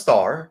just a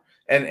star,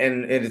 and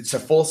it's a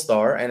full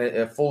star and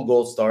a full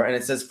gold star, and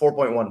it says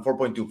 4.1,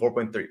 4.2,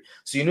 4.3.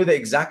 So you knew the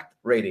exact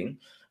rating.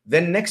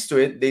 Then next to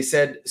it, they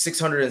said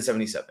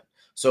 677.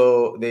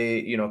 So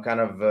they,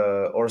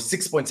 or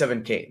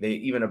 6.7K. They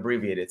even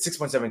abbreviated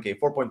 6.7K,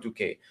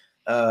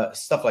 4.2K,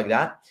 stuff like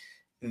that.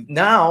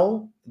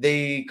 Now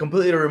they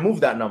completely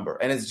removed that number,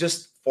 and it's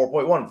just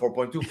 4.1,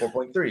 4.2,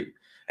 4.3.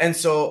 And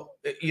so,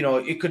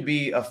 it could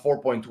be a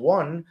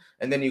 4.1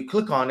 and then you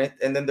click on it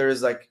and then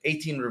there's like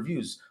 18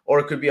 reviews, or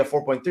it could be a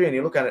 4.3 and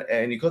you look at it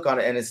and you click on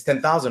it and it's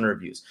 10,000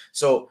 reviews.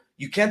 So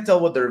you can't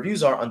tell what the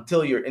reviews are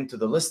until you're into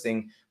the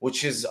listing,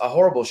 which is a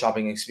horrible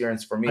shopping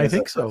experience for me. I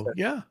think so.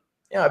 Yeah.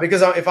 Yeah.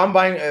 Because if I'm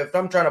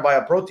trying to buy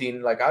a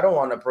protein, like I don't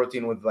want a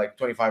protein with like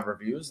 25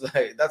 reviews.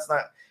 Like that's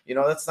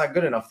not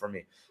good enough for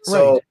me.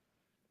 So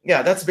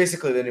yeah, that's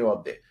basically the new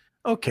update.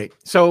 Okay,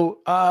 so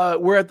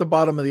we're at the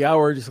bottom of the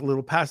hour, just a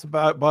little past the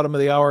bottom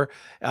of the hour.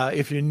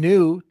 If you're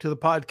new to the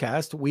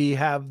podcast, we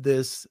have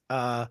this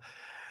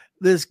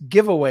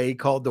giveaway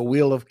called the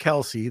Wheel of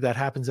Kelsey that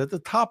happens at the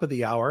top of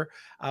the hour,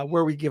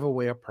 where we give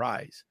away a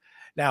prize.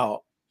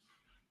 Now,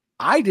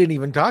 I didn't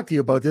even talk to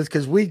you about this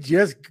because we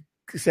just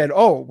said,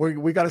 "Oh,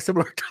 we got a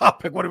similar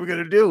topic. What are we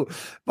going to do?"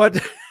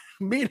 But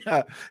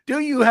Mina, do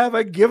you have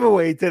a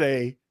giveaway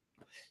today?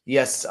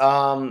 Yes.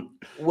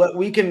 What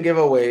we can give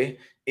away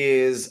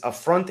is a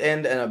front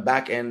end and a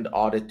back end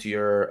audit to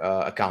your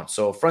account.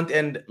 So front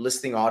end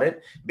listing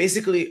audit,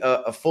 basically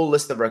a full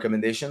list of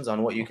recommendations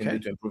on what you can do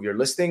to improve your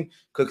listing,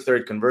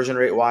 click-through conversion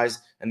rate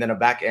wise, and then a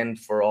back end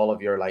for all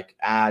of your like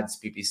ads,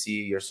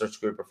 PPC, your search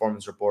query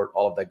performance report,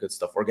 all of that good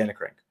stuff, organic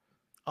rank.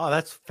 Oh,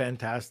 that's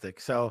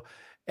fantastic. So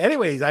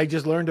anyways, I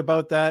just learned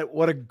about that.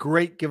 What a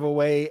great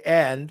giveaway.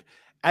 And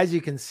as you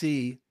can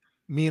see,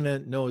 Mina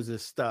knows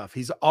this stuff.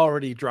 He's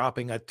already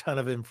dropping a ton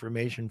of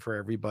information for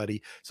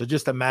everybody. So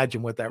just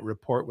imagine what that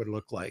report would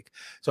look like.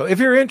 So if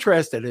you're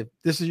interested, if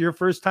this is your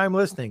first time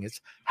listening,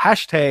 it's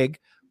hashtag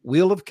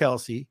Wheel of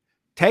Kelsey.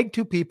 Tag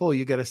 2 people,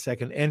 you get a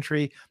second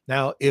entry.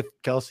 Now, if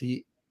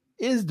Kelsey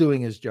is doing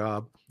his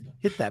job,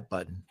 hit that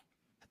button.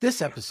 This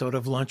episode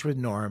of Lunch with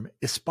Norm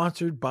is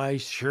sponsored by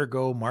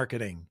SureGo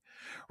Marketing.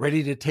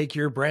 Ready to take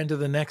your brand to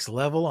the next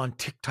level on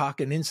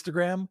TikTok and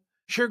Instagram?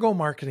 SureGo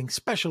Marketing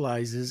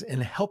specializes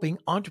in helping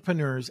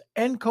entrepreneurs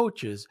and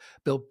coaches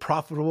build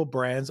profitable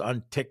brands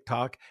on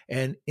TikTok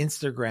and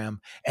Instagram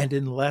and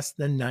in less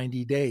than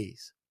 90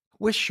 days.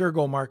 With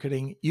SureGo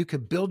Marketing, you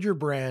could build your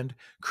brand,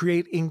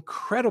 create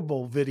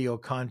incredible video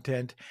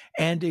content,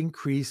 and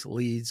increase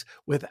leads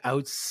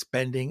without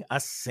spending a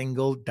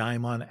single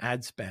dime on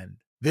ad spend.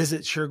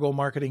 Visit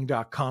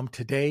SureGoMarketing.com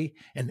today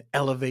and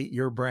elevate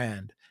your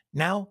brand.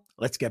 Now,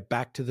 let's get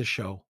back to the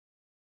show.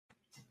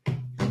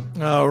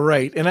 All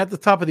right. And at the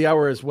top of the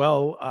hour as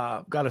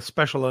well, got a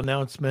special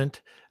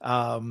announcement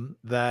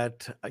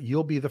that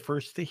you'll be the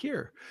first to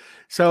hear.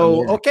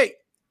 So, okay,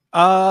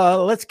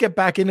 let's get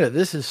back into it.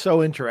 This is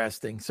so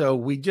interesting. So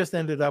we just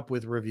ended up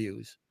with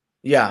reviews.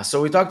 Yeah.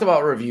 So we talked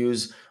about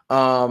reviews.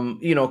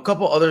 A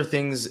couple other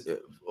things.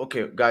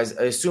 Okay, guys,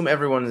 I assume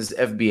everyone is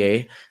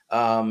FBA.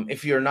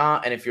 If you're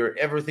not, and if you're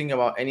ever thinking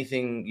about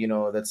anything,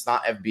 that's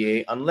not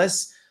FBA,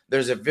 unless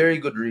there's a very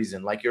good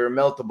reason, like you're a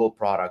meltable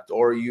product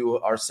or you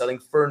are selling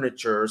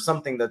furniture or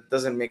something that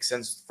doesn't make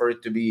sense for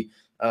it to be,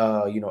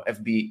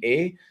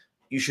 FBA,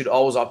 you should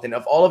always opt in.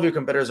 If all of your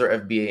competitors are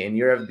FBA and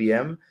you're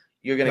FBM,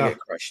 you're going to get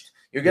crushed.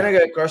 You're going to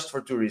get crushed for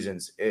two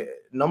reasons.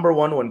 Number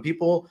one, when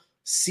people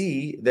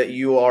see that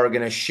you are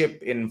going to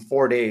ship in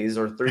 4 days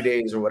or 3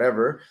 days or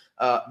whatever,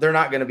 they're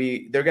going to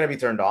be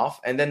turned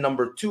off. And then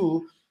number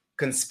two,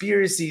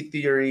 conspiracy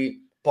theory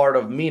part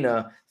of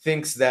Mina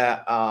thinks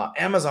that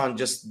Amazon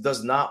just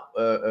does not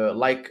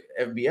like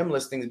FBM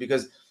listings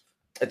because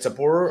it's a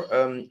poor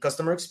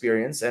customer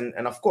experience. And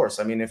of course,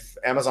 I mean, if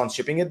Amazon's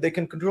shipping it, they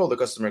can control the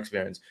customer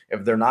experience.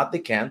 If they're not, they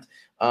can't.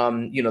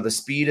 The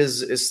speed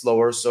is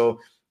slower. So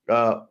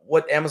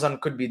what Amazon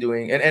could be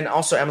doing, and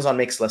also Amazon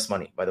makes less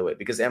money, by the way,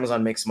 because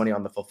Amazon makes money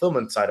on the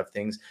fulfillment side of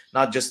things,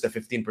 not just the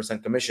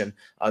 15% commission.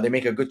 They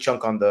make a good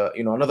chunk on the,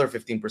 another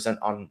 15%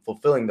 on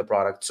fulfilling the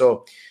product.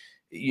 So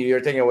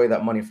you're taking away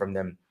that money from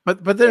them.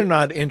 But they're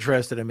not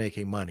interested in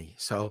making money.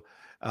 So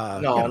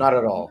no, not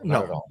at all.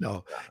 Not at all.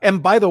 No.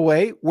 And by the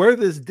way, where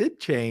this did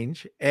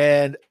change,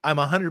 and I'm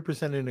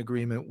 100% in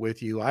agreement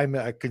with you. I'm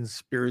a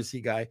conspiracy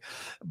guy,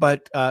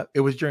 but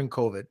it was during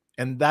COVID.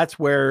 And that's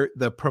where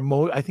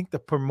I think the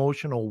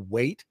promotional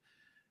weight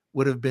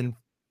would have been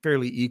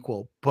fairly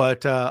equal.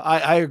 But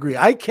I agree.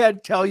 I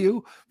can't tell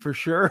you for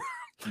sure,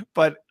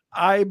 but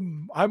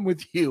I'm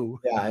with you.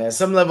 Yeah,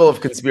 some level of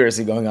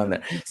conspiracy going on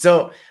there.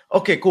 So,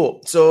 okay,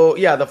 cool. So,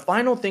 yeah, the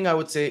final thing I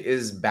would say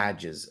is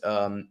badges.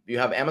 You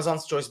have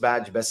Amazon's Choice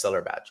Badge,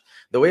 Bestseller Badge.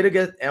 The way to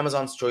get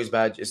Amazon's Choice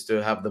Badge is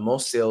to have the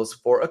most sales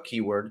for a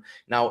keyword.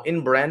 Now,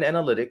 in brand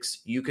analytics,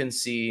 you can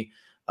see,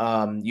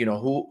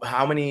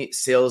 how many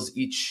sales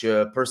each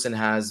person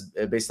has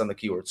based on the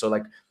keyword. So,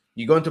 like,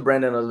 you go into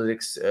brand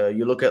analytics,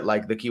 you look at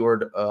like the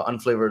keyword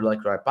unflavored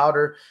like dry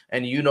powder,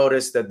 and you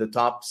notice that the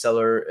top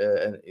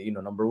seller,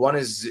 number one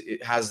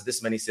has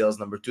this many sales,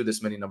 number two,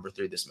 this many, number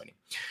three, this many.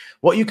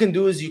 What you can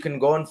do is you can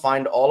go and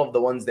find all of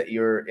the ones that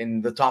you're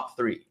in the top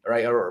three,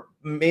 right? Or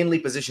mainly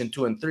position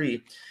 2 and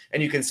 3.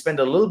 And you can spend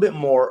a little bit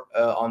more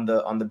on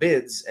the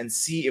bids and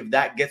see if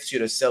that gets you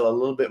to sell a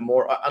little bit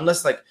more,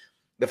 unless like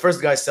the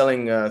first guy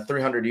selling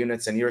 300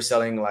 units and you're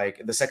selling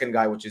like the second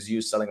guy, which is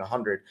you, selling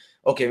 100.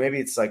 Okay, maybe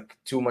it's like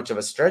too much of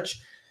a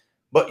stretch,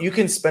 but you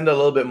can spend a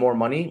little bit more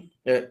money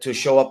to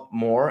show up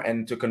more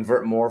and to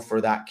convert more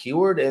for that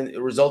keyword, and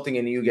resulting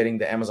in you getting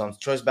the Amazon's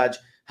Choice Badge.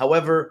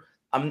 However,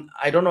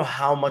 I don't know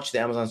how much the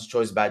Amazon's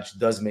Choice Badge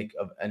does make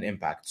an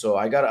impact. So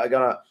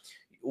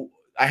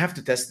I have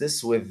to test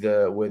this with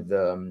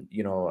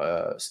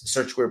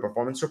search query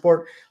performance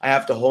report. I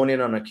have to hone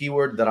in on a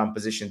keyword that I'm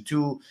positioned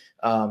to,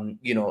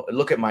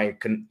 look at my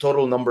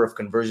total number of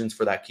conversions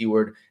for that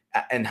keyword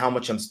and how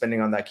much I'm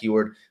spending on that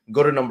keyword.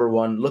 Go to number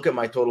one, look at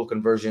my total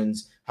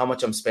conversions, how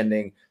much I'm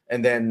spending,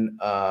 and then,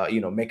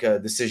 make a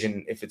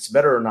decision if it's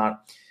better or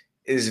not.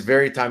 It is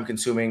very time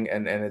consuming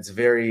and it's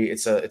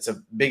a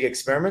big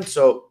experiment.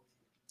 So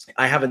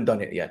I haven't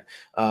done it yet,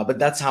 but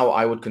that's how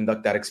I would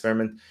conduct that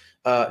experiment.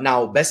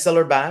 Now,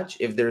 bestseller badge,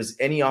 if there's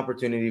any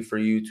opportunity for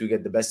you to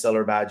get the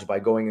bestseller badge by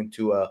going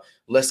into a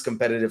less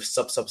competitive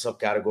sub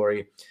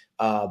category,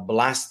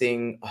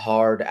 blasting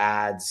hard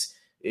ads,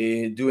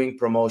 doing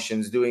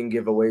promotions, doing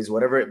giveaways,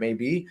 whatever it may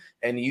be,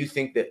 and you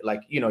think that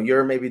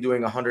you're maybe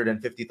doing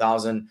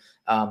 150,000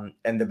 and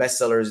the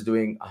bestseller is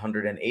doing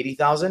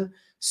 180,000,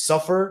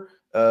 suffer,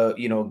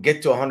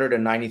 get to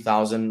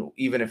 190,000,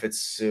 even if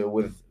it's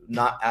with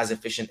not as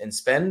efficient in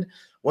spend.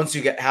 Once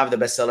you have the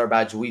bestseller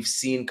badge, we've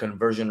seen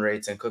conversion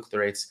rates and click-through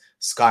rates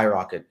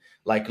skyrocket,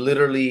 like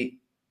literally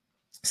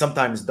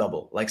sometimes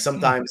double. Like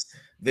sometimes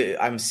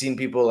I'm seeing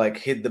people like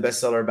hit the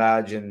bestseller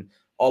badge and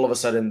all of a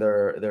sudden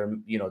they're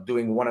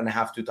doing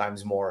 1.5, 2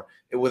 times more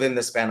within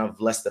the span of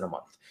less than a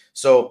month.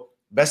 So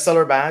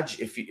bestseller badge,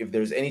 if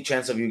there's any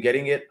chance of you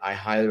getting it, I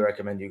highly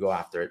recommend you go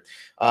after it.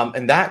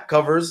 And that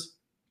covers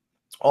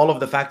all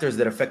of the factors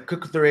that affect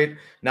click-through rate.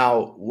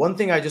 Now, one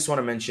thing I just want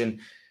to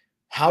mention.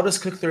 How does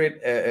click-through rate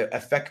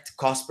affect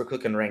cost per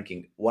click and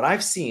ranking? What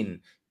I've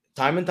seen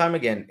time and time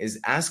again is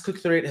as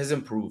click-through rate has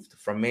improved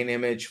from main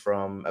image,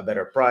 from a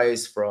better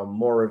price, from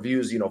more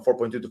reviews,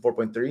 4.2 to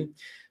 4.3,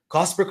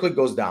 cost per click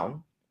goes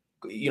down.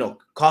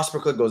 Cost per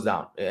click goes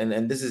down,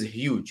 and this is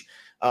huge.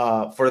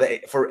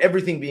 For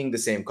everything being the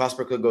same, cost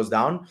per click goes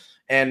down,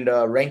 and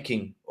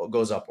ranking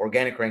goes up.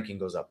 Organic ranking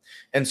goes up,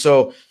 and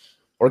so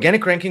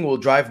organic ranking will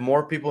drive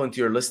more people into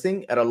your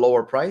listing at a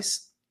lower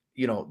price.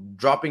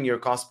 Dropping your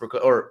cost per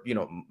click, or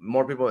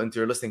more people into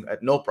your listing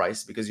at no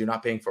price because you're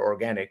not paying for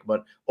organic.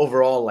 But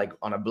overall, like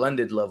on a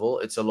blended level,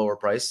 it's a lower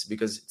price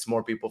because it's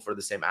more people for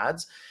the same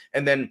ads.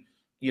 And then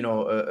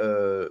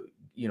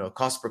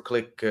cost per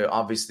click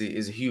obviously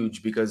is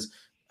huge because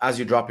as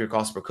you drop your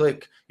cost per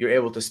click, you're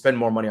able to spend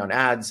more money on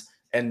ads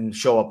and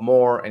show up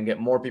more and get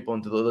more people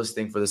into the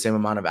listing for the same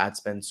amount of ad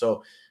spend.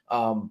 So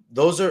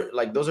those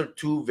are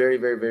two very,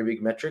 very, very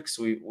big metrics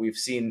we've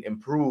seen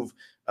improve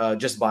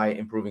just by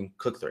improving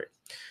click-through rate.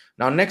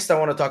 Now, next, I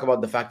want to talk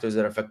about the factors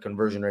that affect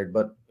conversion rate.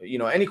 But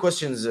any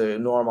questions,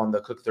 Norm, on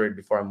the click-through rate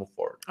before I move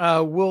forward?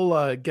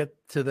 We'll get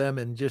to them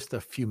in just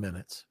a few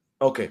minutes.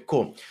 Okay,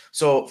 cool.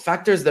 So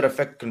factors that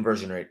affect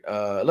conversion rate.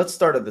 Let's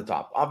start at the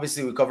top.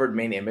 Obviously, we covered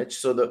main image.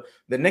 So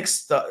the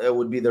next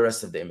would be the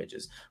rest of the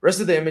images. Rest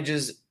of the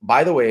images,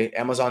 by the way,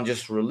 Amazon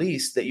just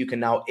released that you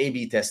can now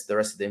A/B test the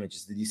rest of the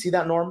images. Did you see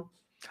that, Norm?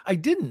 I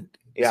didn't.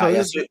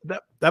 Yeah, so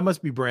that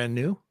must be brand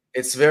new.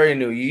 It's very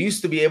new. You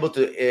used to be able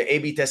to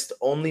A/B test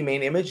only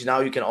main image. Now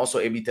you can also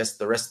A/B test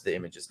the rest of the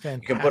images.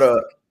 Fantastic. You can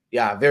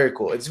put very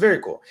cool. It's very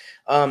cool.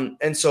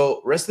 And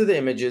so rest of the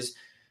images,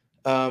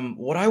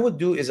 what I would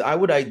do is I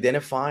would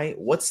identify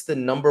what's the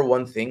number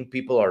one thing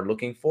people are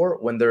looking for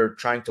when they're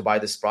trying to buy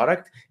this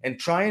product and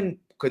try and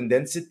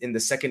condense it in the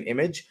second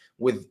image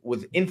with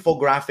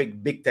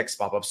infographic big text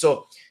pop-up.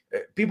 So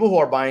people who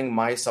are buying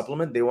my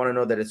supplement, they want to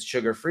know that it's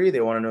sugar-free.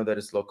 They want to know that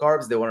it's low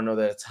carbs. They want to know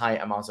that it's high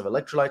amounts of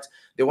electrolytes.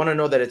 They want to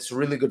know that it's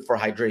really good for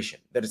hydration,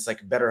 that it's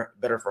like better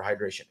for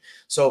hydration.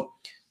 So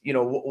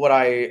what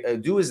I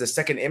do is the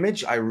second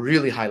image, I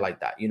really highlight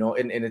that,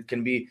 and it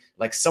can be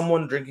like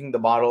someone drinking the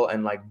bottle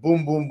and like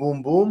boom, boom,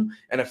 boom, boom,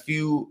 and a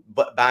few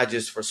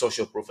badges for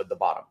social proof at the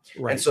bottom.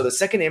 Right. And so the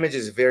second image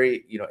is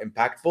very,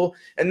 impactful.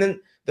 And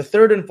then the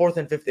third and fourth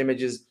and fifth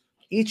images,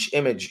 each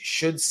image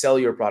should sell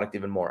your product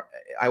even more.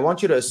 I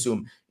want you to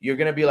assume you're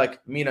going to be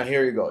like, Mina,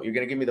 here you go. You're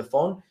going to give me the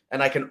phone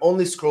and I can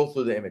only scroll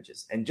through the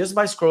images. And just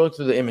by scrolling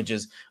through the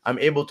images, I'm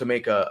able to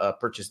make a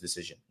purchase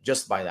decision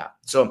just by that.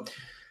 So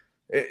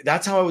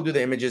that's how I would do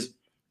the images.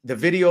 The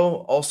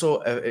video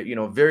also,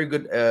 very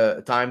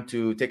good time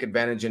to take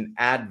advantage and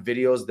add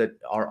videos that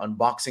are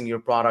unboxing your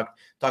product,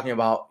 talking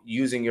about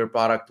using your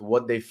product,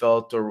 what they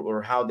felt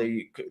or how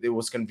it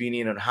was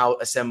convenient and how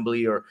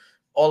assembly or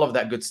all of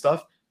that good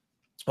stuff.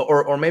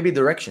 Or maybe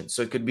directions.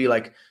 So it could be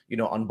like,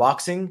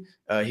 unboxing.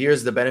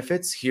 Here's the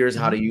benefits. Here's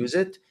how to use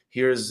it.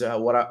 Here's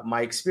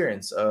my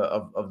experience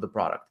of the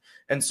product.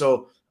 And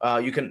so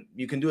you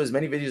can do as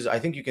many videos. I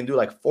think you can do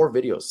like 4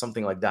 videos,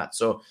 something like that.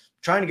 So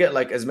trying to get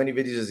like as many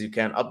videos as you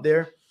can up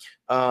there.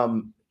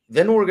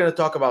 Then we're going to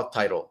talk about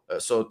title.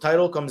 So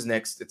title comes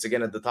next. It's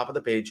again at the top of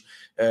the page.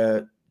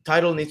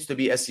 Title needs to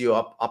be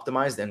SEO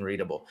optimized and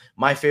readable.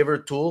 My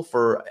favorite tool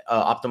for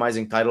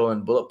optimizing title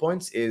and bullet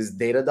points is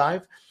Data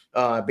Dive.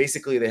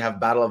 Basically, they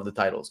have battle of the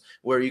titles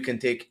where you can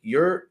take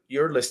your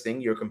listing,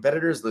 your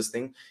competitor's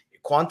listing,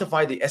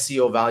 quantify the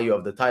SEO value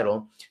of the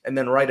title, and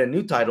then write a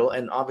new title.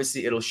 And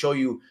obviously, it'll show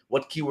you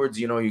what keywords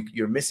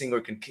you're missing or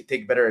can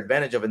take better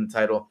advantage of in the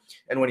title.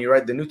 And when you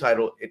write the new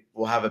title, it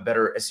will have a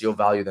better SEO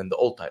value than the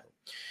old title.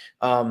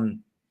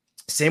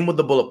 Same with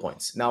the bullet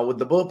points. Now, with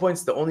the bullet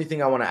points, the only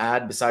thing I want to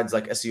add besides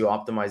like SEO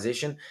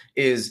optimization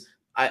is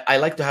I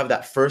like to have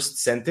that first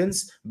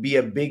sentence be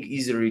a big,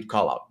 easy to read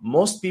call out.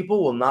 Most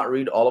people will not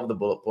read all of the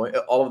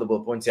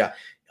bullet points. Yeah.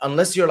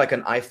 Unless you're like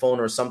an iPhone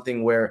or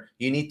something where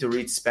you need to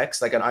read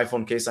specs, like an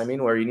iPhone case,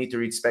 where you need to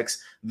read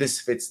specs. This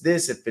fits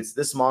this, it fits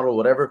this model,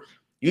 whatever.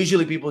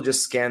 Usually people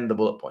just scan the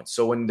bullet points.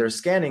 So when they're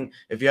scanning,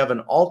 if you have an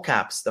all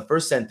caps, the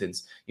first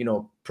sentence,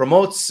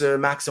 promotes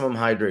maximum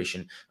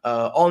hydration,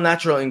 all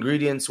natural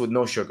ingredients with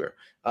no sugar,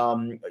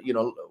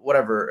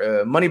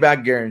 whatever, money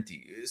back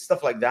guarantee,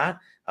 stuff like that.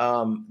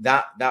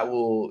 That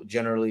will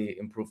generally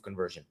improve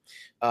conversion.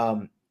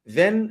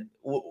 Then,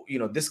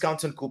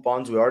 discounts and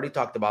coupons, we already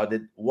talked about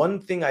it. One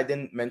thing I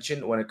didn't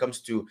mention when it comes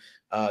to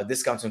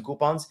discounts and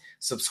coupons,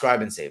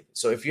 subscribe and save.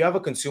 So if you have a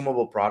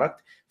consumable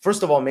product,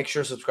 first of all, make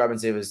sure subscribe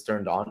and save is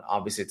turned on.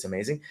 Obviously, it's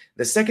amazing.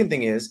 The second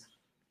thing is,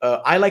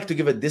 I like to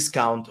give a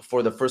discount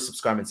for the first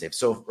subscribe and save.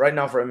 So right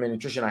now for MMA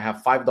Nutrition, I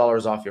have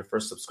 $5 off your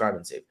first subscribe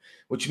and save,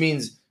 which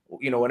means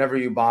whenever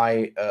you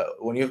buy,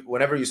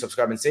 whenever you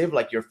subscribe and save,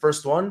 like your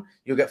first one,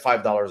 you'll get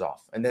 $5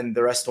 off, and then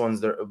the rest ones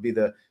there will be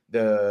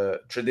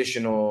the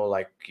traditional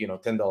like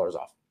 $10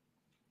 off.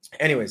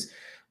 Anyways,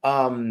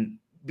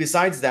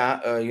 besides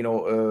that,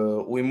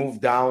 we move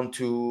down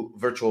to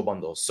virtual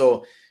bundles.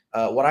 So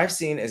what I've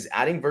seen is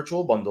adding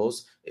virtual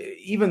bundles,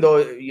 even though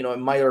it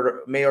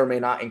may or may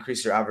not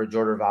increase your average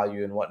order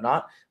value and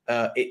whatnot.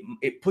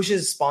 It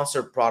pushes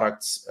sponsored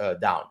products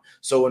down.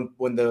 So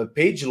when the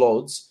page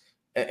loads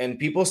and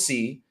people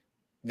see,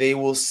 they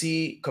will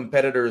see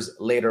competitors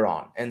later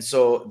on. And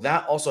so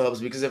that also helps,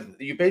 because if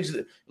you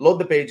load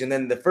the page and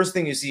then the first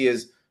thing you see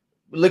is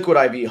Liquid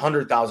IV,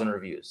 100,000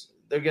 reviews.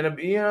 They're going to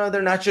be,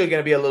 they're naturally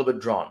going to be a little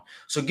bit drawn.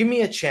 So give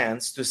me a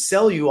chance to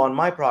sell you on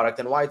my product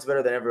and why it's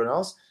better than everyone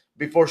else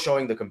before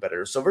showing the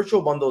competitors. So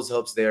virtual bundles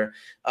helps there.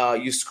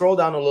 You scroll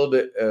down a little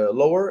bit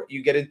lower,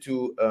 you get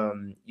into,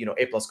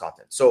 A+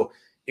 content. So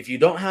if you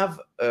don't have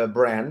a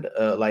brand,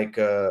 like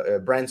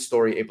a brand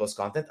story A+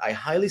 content, I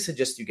highly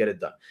suggest you get it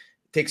done.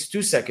 It takes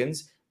 2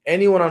 seconds.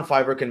 Anyone on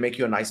Fiverr can make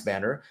you a nice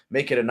banner.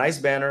 Make it a nice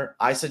banner.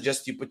 I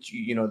suggest you put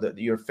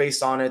your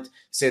face on it.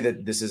 Say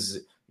that this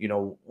is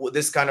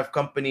this kind of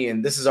company,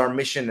 and this is our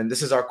mission, and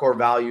this is our core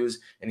values,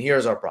 and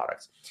here's our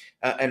products.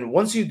 And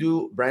once you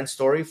do brand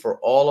story for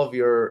all of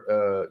your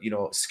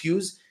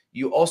SKUs,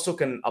 you also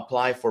can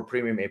apply for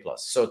Premium A+.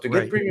 So to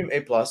get Premium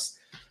A+,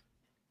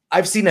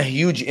 I've seen a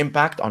huge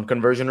impact on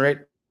conversion rate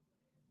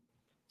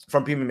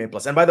from Premium A+.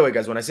 And by the way,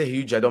 guys, when I say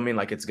huge, I don't mean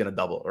like it's going to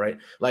double, right?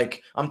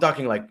 Like I'm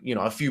talking like,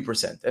 a few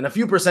percent. And a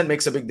few percent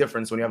makes a big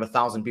difference when you have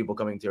 1,000 people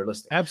coming to your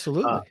listing.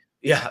 Absolutely.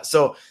 Yeah.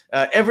 So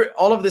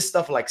all of this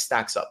stuff like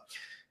stacks up.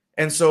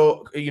 And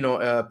so,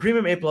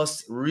 Premium A+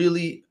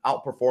 really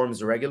outperforms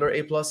the regular A+.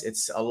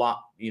 It's a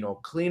lot,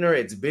 cleaner,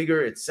 it's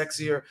bigger, it's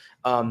sexier.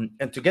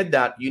 And to get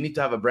that, you need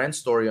to have a brand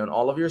story on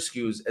all of your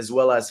SKUs, as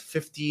well as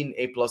 15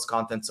 A+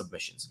 content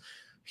submissions.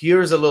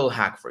 Here's a little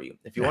hack for you.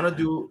 If you want to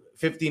do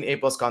 15 A+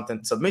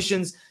 content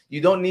submissions, you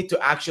don't need to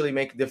actually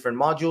make different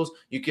modules.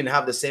 You can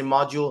have the same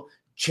module,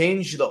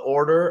 change the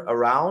order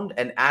around,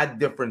 and add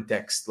different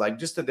text, like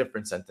just a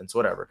different sentence,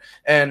 whatever.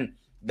 And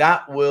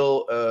that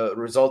will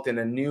result in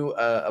a new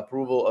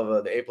approval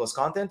of the A+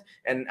 content.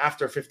 And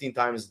after 15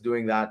 times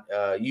doing that,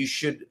 you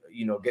should,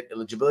 get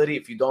eligibility.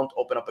 If you don't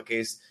open up a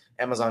case,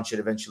 Amazon should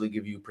eventually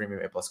give you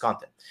Premium A+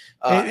 content.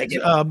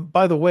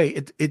 By the way,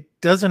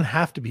 it doesn't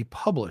have to be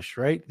published,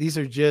 right? These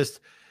are just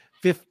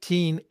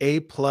 15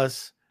 A+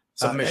 submissions.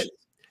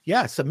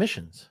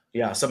 Submissions.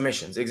 Yeah,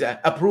 submissions.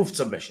 Exactly. Approved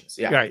submissions.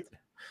 Yeah. Right.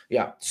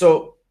 Yeah.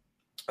 So,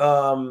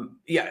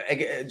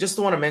 just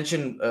want to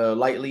mention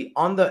lightly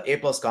on the A+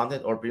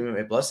 content or Premium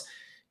A+.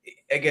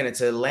 Again,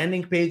 it's a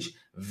landing page,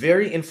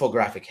 very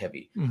infographic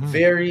heavy,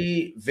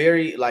 very,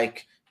 very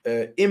like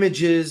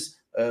images.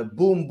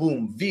 Boom,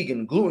 boom,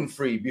 vegan,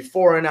 gluten-free,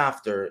 before and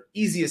after,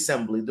 easy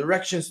assembly,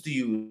 directions to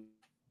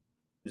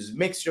use,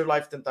 makes your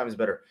life 10 times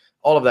better,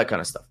 all of that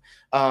kind of stuff.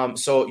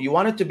 So you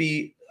want it to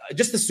be,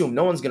 just assume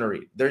no one's going to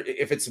read.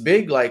 If it's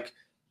big, like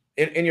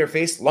in your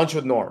face, lunch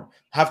with Norm,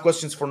 have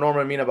questions for Norm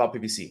and Mina about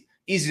PPC,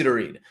 easy to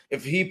read.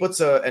 If he puts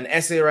an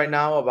essay right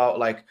now about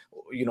like,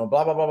 blah,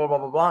 blah, blah, blah, blah,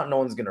 blah, blah, no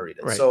one's going to read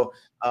it. Right. So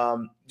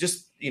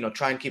just,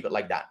 try and keep it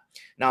like that.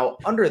 Now,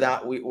 under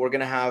that, we're going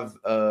to have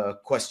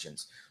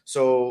questions.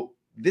 So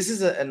this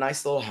is a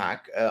nice little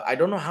hack. I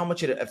don't know how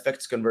much it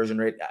affects conversion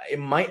rate. It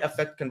might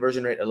affect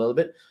conversion rate a little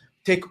bit.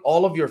 Take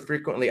all of your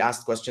frequently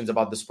asked questions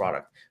about this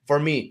product. For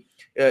me,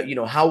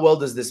 how well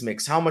does this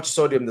mix? How much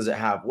sodium does it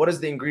have? What is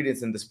the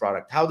ingredients in this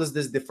product? How does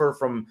this differ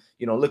from,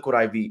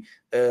 Liquid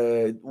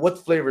IV? What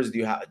flavors do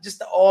you have?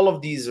 Just all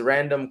of these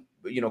random,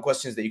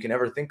 questions that you can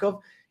ever think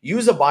of.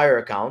 Use a buyer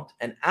account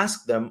and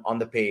ask them on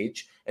the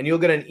page, and you'll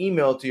get an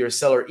email to your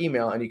seller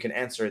email, and you can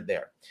answer it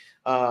there.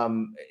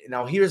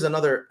 Now, here's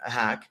another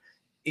hack.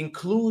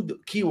 Include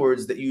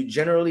keywords that you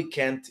generally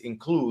can't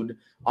include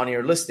on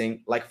your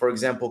listing, like, for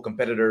example,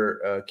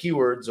 competitor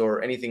keywords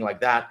or anything like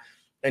that.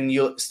 And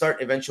you'll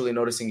start eventually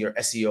noticing your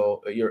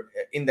SEO, your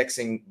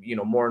indexing,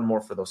 more and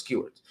more for those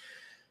keywords.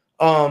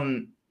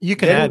 You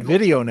can add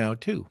video now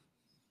too.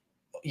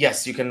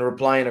 Yes, you can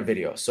reply in a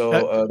video.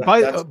 So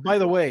by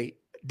the way,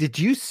 did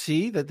you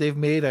see that they've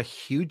made a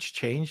huge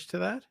change to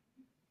that?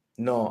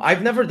 No,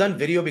 I've never done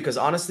video because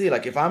honestly,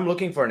 like if I'm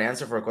looking for an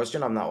answer for a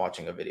question, I'm not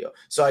watching a video.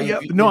 So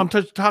I'm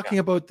talking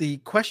about the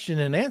question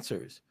and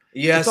answers.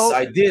 Yes,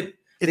 I did.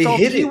 It's all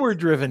keyword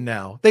driven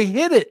now. They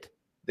hit it.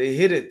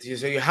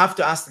 So you have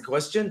to ask the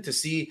question to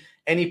see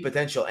any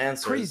potential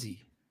answers.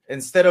 Crazy.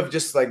 Instead of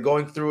just like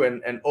going through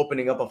and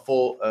opening up a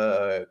full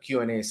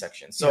Q&A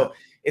section. So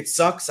It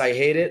sucks. I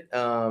hate it.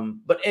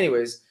 But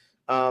anyways,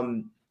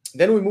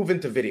 then we move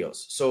into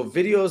videos. So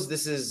videos,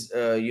 this is,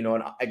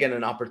 again,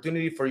 an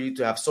opportunity for you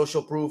to have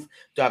social proof,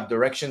 to have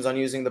directions on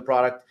using the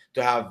product,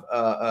 to have,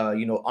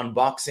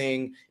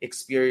 unboxing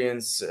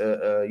experience,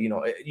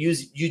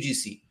 use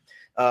UGC.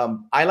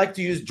 I like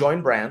to use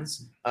Join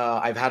Brands.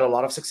 I've had a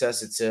lot of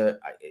success. It's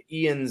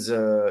Ian's,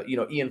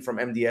 Ian from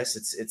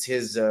MDS. It's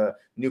his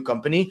new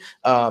company.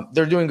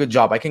 They're doing a good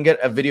job. I can get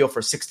a video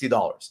for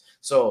 $60.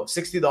 So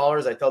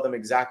 $60, I tell them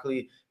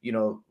exactly,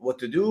 what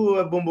to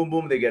do. Boom, boom,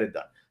 boom. They get it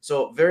done.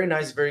 So very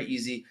nice, very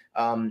easy.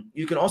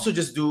 You can also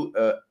just do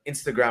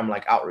Instagram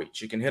like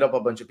outreach. You can hit up a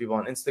bunch of people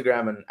on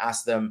Instagram and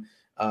ask them,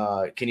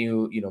 can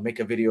you make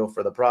a video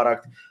for the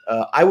product?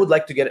 I would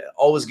like to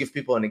always give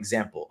people an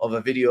example of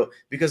a video,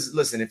 because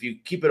listen, if you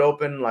keep it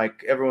open,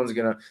 like everyone's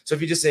gonna. So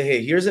if you just say,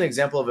 hey, here's an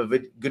example of a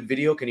good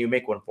video, can you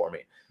make one for me?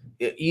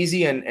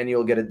 Easy, and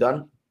you'll get it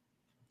done.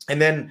 And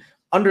then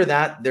under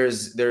that,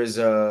 there's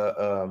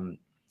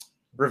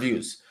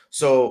reviews.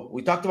 So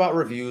we talked about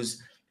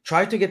reviews.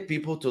 Try to get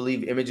people to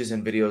leave images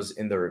and videos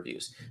in the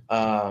reviews.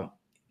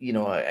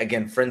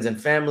 again, friends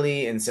and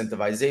family,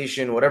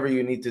 incentivization, whatever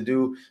you need to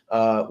do.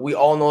 We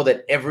all know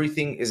that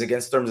everything is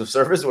against terms of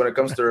service when it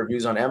comes to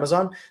reviews on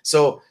Amazon.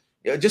 So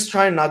just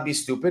try and not be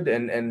stupid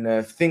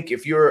and think,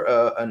 if you're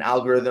an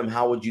algorithm,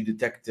 how would you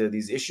detect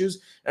these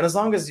issues? And as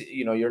long as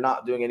you're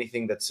not doing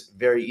anything that's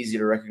very easy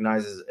to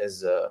recognize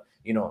as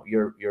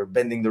you're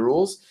bending the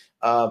rules,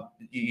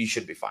 you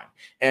should be fine.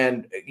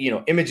 And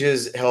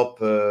images help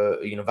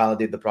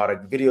validate the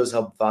product. Videos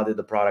help validate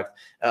the product.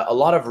 A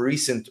lot of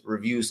recent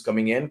reviews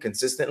coming in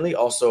consistently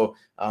also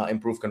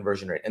improve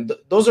conversion rate. And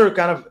those are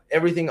kind of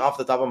everything off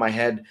the top of my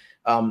head.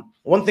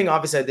 One thing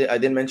obviously I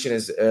didn't mention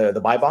is the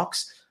buy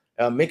box.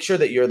 Make sure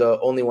that you're the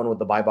only one with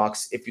the buy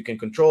box. If you can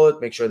control it,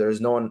 make sure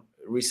there's no one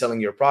reselling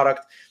your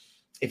product.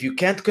 If you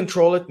can't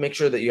control it, make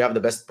sure that you have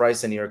the best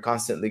price and you're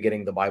constantly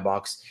getting the buy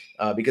box.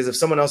 Because if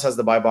someone else has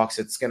the buy box,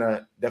 it's going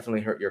to definitely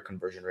hurt your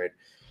conversion rate.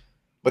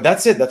 But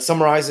that's it. That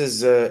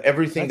summarizes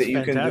everything that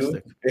you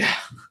fantastic. can do. Yeah.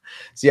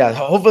 So yeah,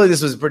 hopefully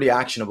this was pretty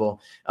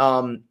actionable.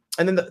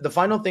 And then the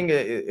final thing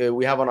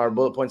we have on our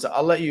bullet points,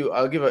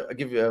 I'll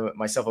give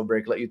myself a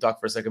break, let you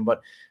talk for a second,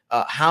 but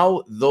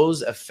how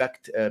those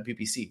affect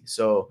PPC.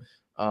 So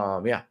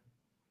yeah.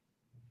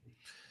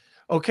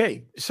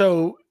 Okay.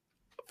 So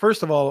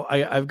first of all,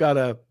 I've got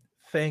to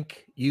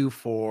thank you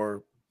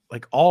for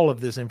like all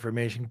of this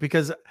information,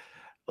 because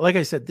like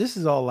I said, this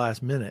is all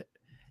last minute.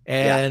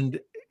 And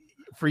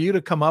for you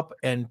to come up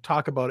and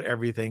talk about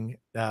everything,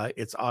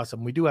 it's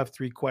awesome. We do have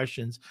 3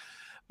 questions,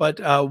 but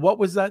what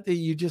was that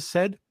you just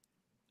said?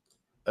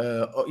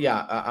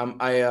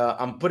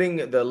 I'm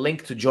putting the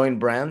link to join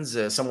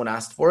brands. Someone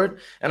asked for it,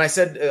 and I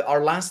said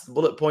our last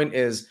bullet point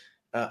is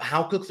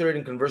how click-through rate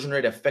and conversion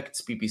rate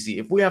affects PPC.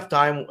 If we have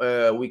time,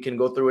 we can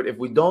go through it. If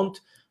we don't,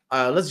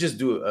 let's just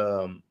do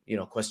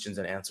questions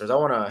and answers. I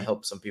want to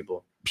help some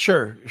people.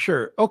 Sure.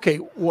 Okay,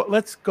 well,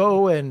 let's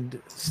go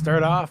and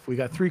start off. We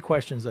got 3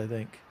 questions, I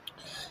think.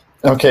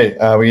 Okay,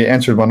 we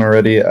answered one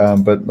already,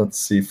 but let's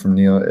see from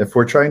Neil. If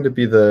we're trying to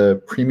be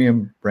the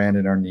premium brand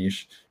in our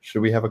niche,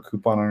 should we have a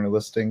coupon on our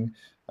listing?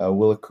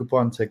 Will a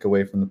coupon take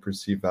away from the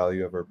perceived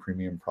value of our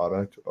premium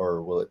product,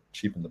 or will it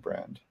cheapen the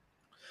brand?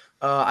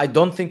 I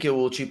don't think it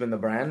will cheapen the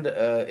brand.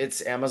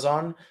 It's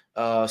Amazon.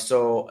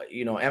 So,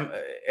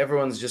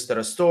 everyone's just at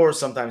a store.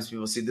 Sometimes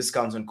people see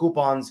discounts and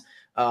coupons.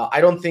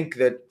 I don't think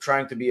that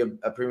trying to be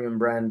a premium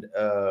brand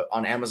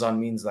on Amazon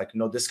means like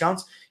no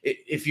discounts.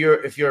 If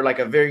you're like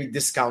a very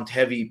discount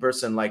heavy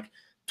person, like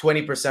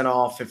 20%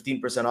 off,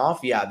 15%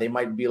 off, yeah, they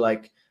might be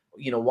like,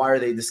 why are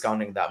they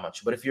discounting that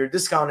much? But if you're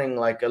discounting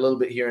like a little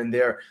bit here and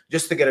there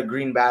just to get a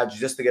green badge,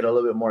 just to get a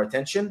little bit more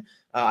attention,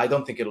 I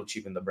don't think it'll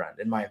cheapen the brand,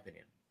 in my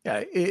opinion.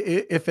 Yeah,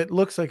 if it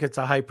looks like it's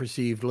a high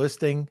perceived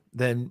listing,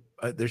 then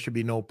there should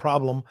be no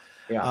problem.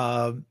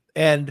 Yeah.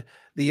 And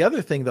the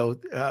other thing, though,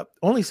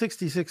 only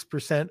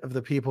 66% of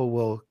the people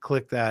will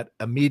click that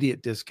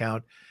immediate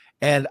discount.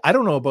 And I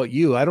don't know about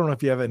you. I don't know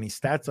if you have any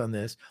stats on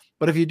this,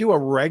 but if you do a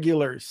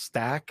regular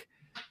stack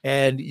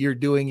and you're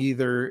doing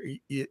either,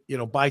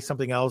 buy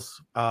something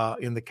else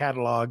in the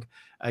catalog,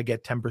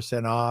 get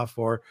 10% off,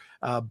 or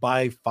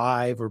buy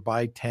 5 or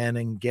buy 10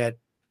 and get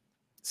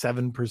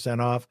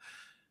 7% off.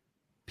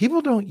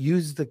 People don't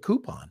use the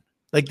coupon.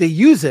 Like they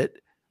use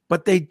it,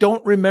 but they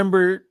don't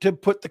remember to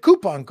put the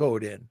coupon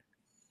code in.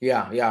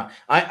 Yeah.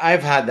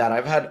 I've had that.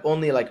 I've had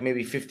only like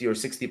maybe 50 or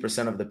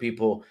 60% of the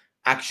people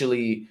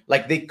actually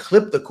like they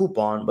clip the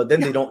coupon, but then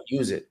they don't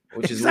use it,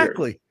 which is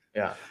weird.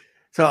 Yeah.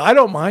 So I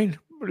don't mind.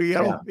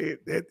 It's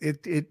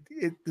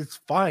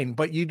fine,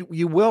 but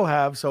you will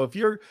have. So if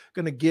you're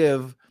going to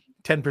give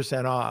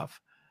 10% off,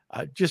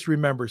 just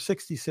remember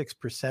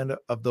 66%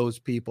 of those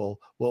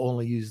people will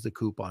only use the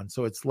coupon.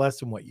 So it's less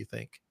than what you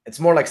think. It's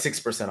more like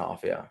 6%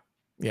 off. Yeah.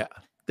 Yeah.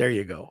 There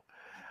you go.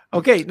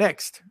 Okay.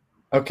 Next.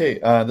 Okay.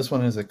 This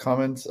one is a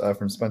comment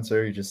from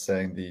Spencer. He's just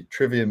saying the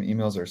Trivium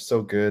emails are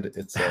so good.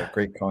 It's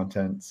great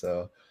content.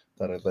 So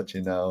thought I'd let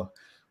you know.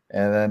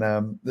 And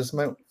then this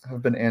might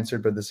have been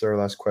answered, but this is our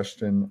last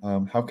question.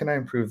 How can I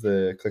improve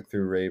the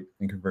click-through rate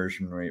and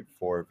conversion rate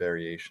for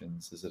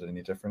variations? Is it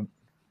any different?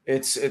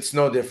 It's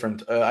no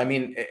different. I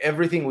mean,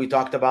 everything we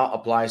talked about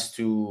applies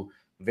to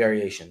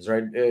variations,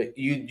 right?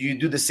 You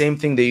do the same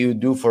thing that you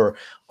do for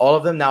all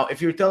of them. Now,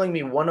 if you're telling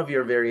me one of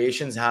your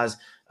variations has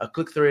a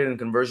click-through rate and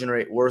conversion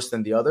rate worse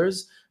than the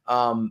others,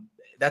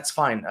 that's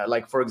fine.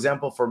 Like, for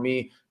example, for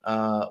me,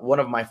 one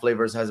of my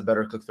flavors has a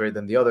better click-through rate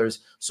than the others.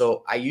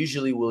 So I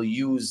usually will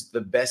use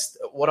the best.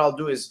 What I'll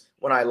do is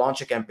when I launch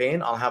a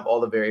campaign, I'll have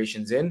all the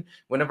variations in.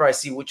 Whenever I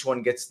see which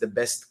one gets the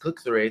best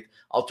click-through rate,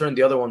 I'll turn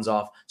the other ones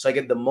off. So I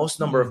get the most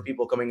number of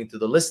people coming into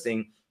the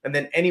listing. And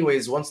then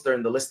anyways, once they're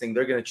in the listing,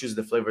 they're going to choose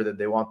the flavor that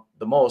they want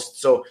the most.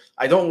 So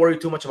I don't worry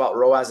too much about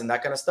ROAS and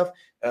that kind of stuff.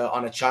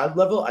 On a child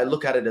level, I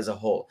look at it as a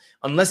whole.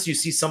 Unless you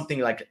see something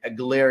like a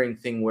glaring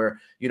thing where,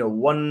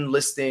 one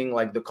listing,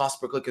 like the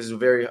cost per click is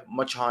very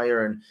much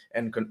higher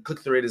and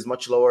click-through rate is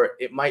much lower.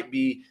 It might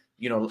be,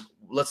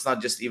 let's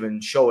not just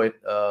even show it.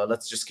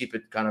 Let's just keep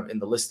it kind of in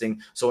the listing.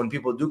 So when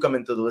people do come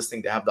into the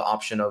listing, they have the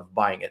option of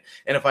buying it.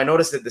 And if I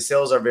notice that the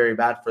sales are very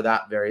bad for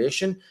that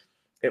variation,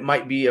 it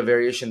might be a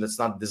variation that's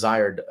not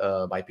desired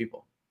by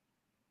people.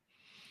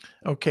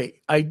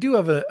 Okay, I do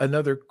have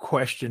another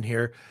question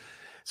here.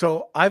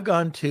 So I've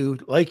gone to,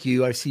 like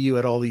you, I see you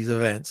at all these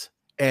events,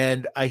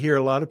 and I hear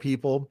a lot of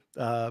people,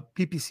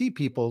 PPC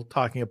people,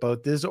 talking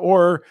about this,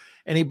 or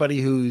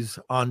anybody who's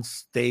on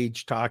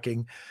stage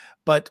talking.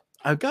 But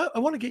I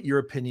want to get your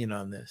opinion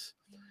on this.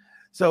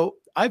 So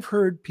I've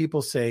heard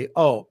people say,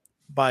 "Oh,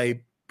 by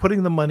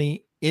putting the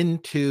money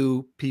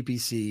into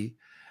PPC,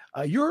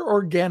 your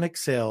organic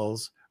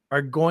sales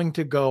are going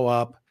to go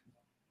up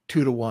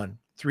 2 to 1,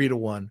 3 to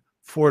 1,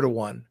 4 to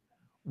 1."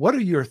 What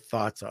are your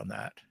thoughts on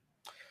that?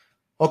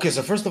 Okay,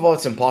 so first of all,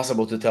 it's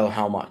impossible to tell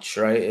how much,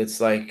 right?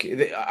 It's like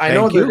I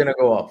know Thank they're you. gonna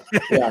go up.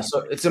 Yeah,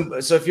 so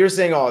so if you're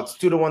saying, oh, it's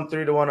 2 to 1,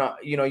 3 to 1,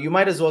 you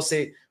might as well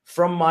say,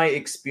 from my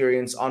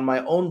experience on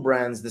my own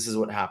brands, this is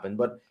what happened.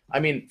 But I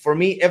mean, for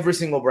me, every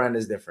single brand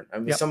is different. I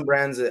mean, Yep. some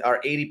brands are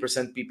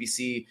 80%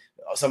 PPC,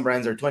 some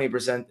brands are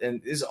 20%,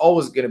 and it's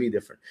always gonna be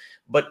different.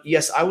 But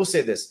yes, I will say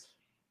this: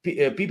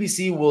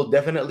 PPC will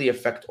definitely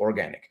affect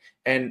organic,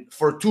 and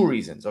for two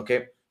reasons.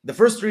 Okay, the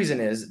first reason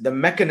is the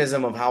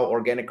mechanism of how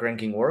organic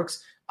ranking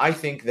works. I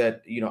think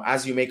that,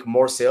 as you make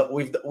more sales,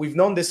 we've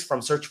known this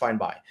from search, find,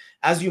 buy.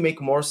 As you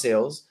make more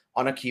sales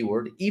on a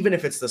keyword, even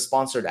if it's the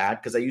sponsored ad,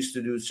 because I used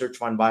to do search,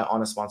 find, buy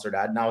on a sponsored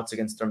ad. Now it's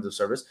against terms of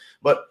service,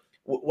 but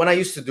when I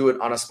used to do it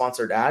on a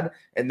sponsored ad,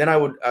 and then I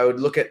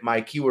would look at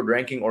my keyword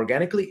ranking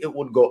organically, it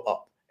would go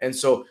up. And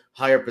so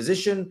higher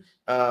position,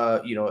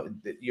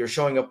 you're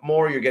showing up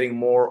more, you're getting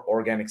more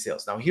organic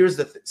sales. Now here's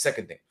the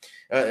second thing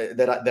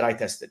that I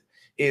tested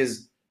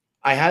is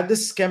I had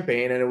this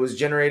campaign and it was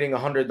generating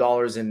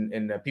 $100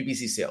 in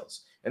PPC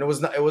sales, and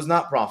it was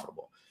not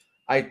profitable.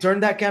 I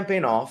turned that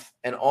campaign off,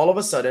 and all of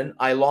a sudden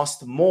I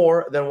lost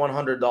more than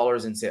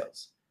 $100 in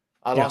sales.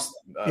 I lost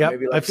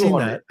maybe like I've seen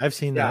 200. that. I've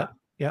seen that.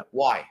 Yeah.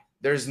 Why?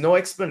 There's no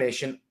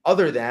explanation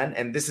other than,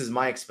 and this is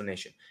my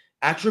explanation,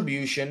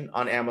 attribution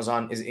on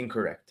Amazon is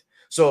incorrect.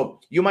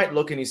 So you might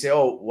look and you say,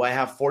 oh, well, I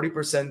have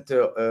 40%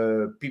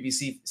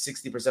 PPC,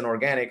 60%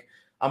 organic.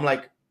 I'm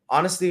like,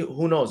 honestly,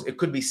 who knows? It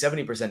could be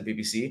 70%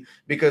 PPC,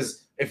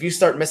 because if you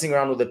start messing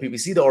around with the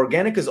PPC, the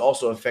organic is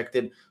also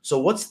affected. So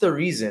what's the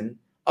reason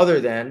other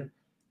than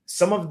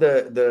some of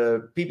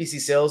the PPC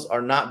sales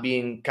are not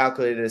being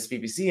calculated as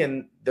PPC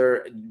and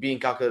they're being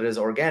calculated as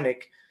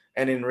organic,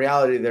 and in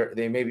reality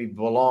they maybe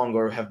belong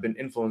or have been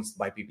influenced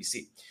by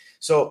PPC.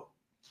 So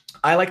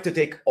I like to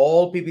take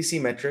all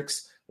PPC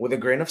metrics with a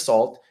grain of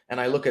salt, and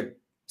I look at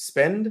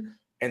spend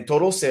and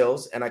total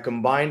sales, and I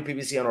combine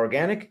PPC and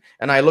organic,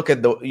 and I look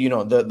at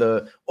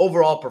the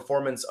overall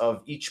performance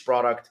of each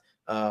product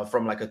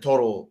from like a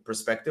total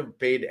perspective,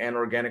 paid and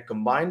organic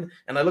combined,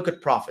 and I look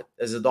at profit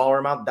as a dollar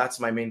amount. That's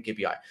my main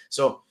KPI.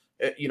 So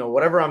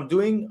whatever I'm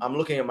doing, I'm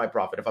looking at my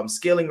profit. If I'm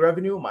scaling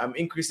revenue, I'm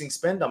increasing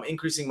spend, I'm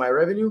increasing my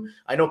revenue,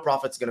 I know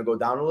profit's going to go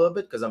down a little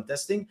bit because I'm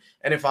testing.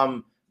 And if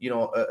I'm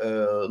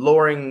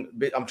lowering,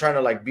 I'm trying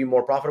to like be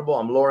more profitable,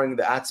 I'm lowering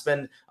the ad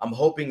spend, I'm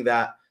hoping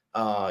that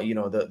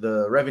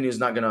the revenue is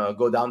not going to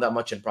go down that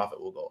much and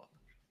profit will go up.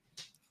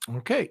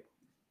 Okay.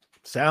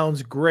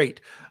 Sounds great.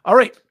 All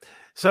right.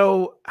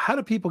 So how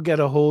do people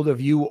get a hold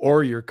of you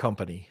or your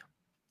company?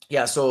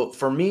 Yeah. So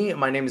for me,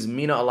 my name is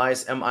Mina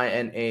Elias,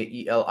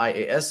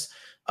 Minaelias.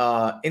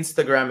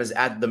 Instagram is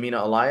at the Mina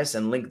Elias,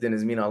 and LinkedIn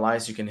is Mina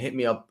Elias. You can hit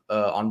me up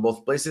on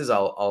both places.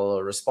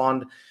 I'll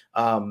respond.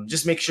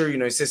 Just make sure,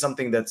 you say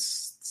something that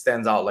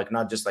stands out, like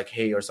not just like,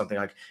 hey, or something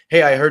like,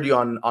 hey, I heard you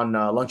on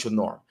Lunch with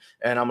Norm.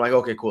 And I'm like,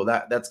 okay, cool.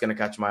 That's going to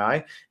catch my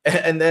eye.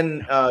 And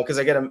then, cause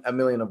I get a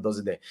million of those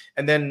a day.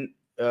 And then,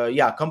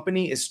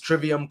 company is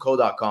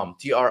triviumco.com,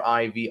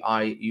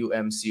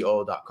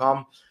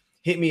 triviumco.com.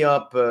 Hit me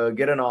up,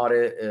 get an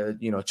audit,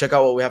 check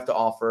out what we have to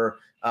offer.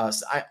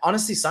 So I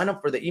honestly sign up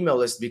for the email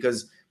list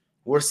because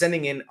we're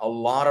sending in a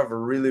lot of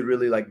really,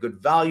 really like good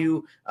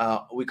value.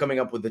 We're coming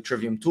up with the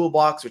Trivium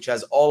Toolbox, which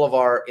has all of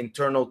our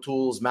internal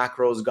tools,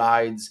 macros,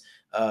 guides,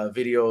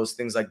 videos,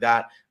 things like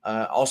that.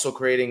 Also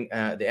creating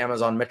the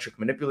Amazon metric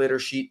manipulator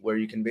sheet, where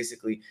you can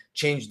basically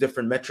change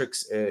different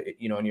metrics,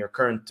 in your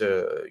current,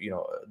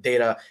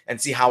 data, and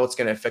see how it's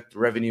going to affect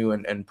revenue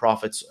and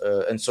profits.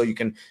 And so you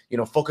can,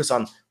 focus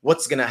on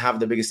what's going to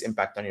have the biggest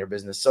impact on your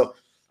business. So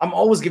I'm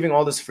always giving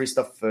all this free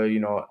stuff,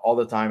 all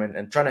the time,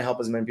 and trying to help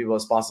as many people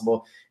as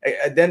possible.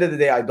 At the end of the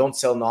day, I don't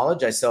sell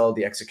knowledge. I sell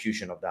the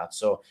execution of that.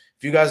 So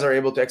if you guys are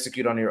able to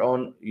execute on your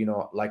own,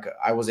 like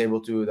I was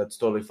able to, that's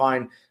totally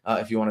fine.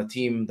 If you want a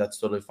team, that's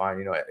totally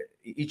fine.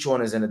 Each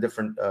one is in a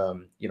different,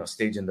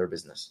 stage in their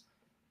business.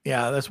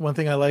 Yeah, that's one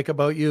thing I like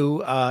about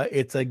you.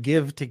 It's a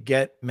give to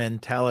get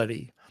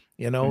mentality.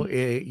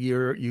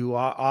 You're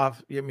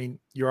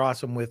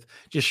awesome with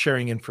just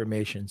sharing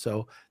information.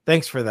 So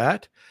thanks for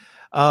that.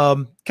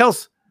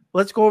 Kels,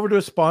 let's go over to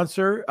a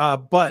sponsor.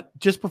 But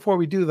just before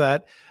we do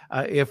that,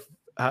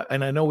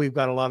 and I know we've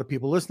got a lot of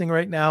people listening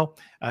right now.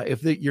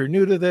 If you're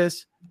new to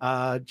this,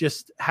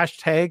 just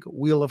hashtag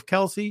Wheel of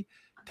Kelsey,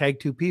 tag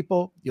 2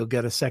 people, you'll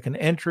get a second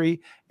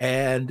entry.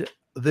 And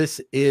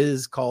this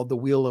is called the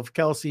Wheel of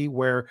Kelsey,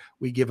 where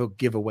we give a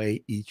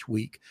giveaway each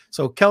week.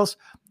 So Kels,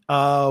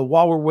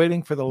 While we're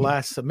waiting for the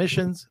last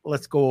submissions,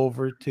 let's go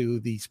over to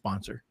the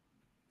sponsor.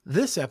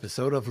 This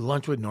episode of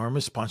Lunch with Norm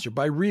is sponsored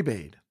by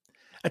Rebate.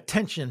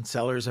 Attention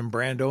sellers and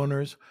brand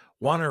owners,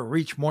 want to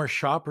reach more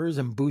shoppers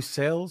and boost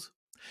sales?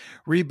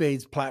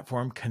 Rebate's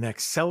platform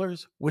connects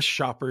sellers with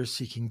shoppers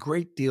seeking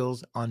great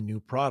deals on new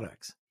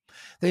products.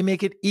 They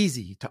make it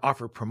easy to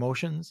offer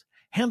promotions,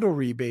 handle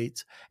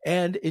rebates,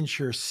 and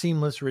ensure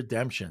seamless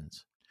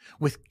redemptions.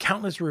 With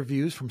countless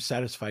reviews from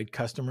satisfied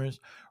customers,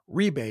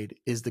 Rebate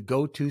is the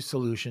go-to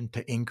solution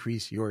to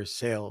increase your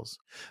sales.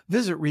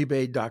 Visit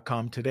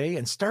rebate.com today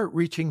and start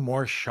reaching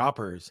more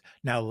shoppers.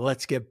 Now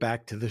let's get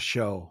back to the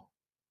show.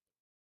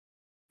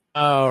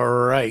 All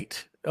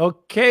right.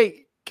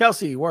 Okay.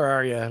 Kelsey, where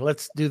are you?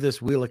 Let's do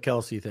this Wheel of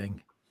Kelsey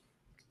thing.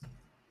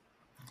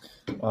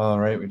 All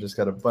right, we just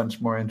got a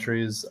bunch more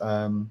entries.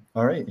 All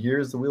right,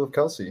 here's the Wheel of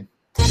Kelsey.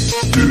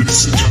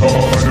 It's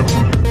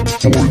time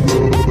for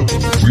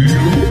the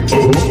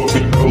Wheel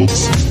of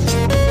Kelsey.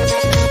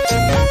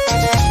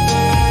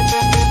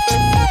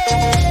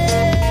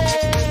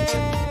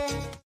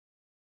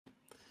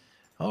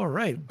 All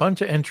right,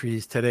 bunch of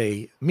entries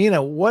today.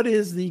 Mina, what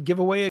is the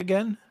giveaway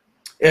again?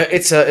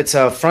 It's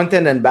a front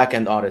end and back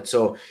end audit.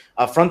 So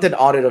a front end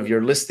audit of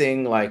your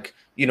listing, like,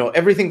 you know,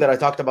 everything that I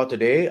talked about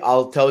today,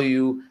 I'll tell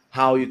you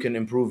how you can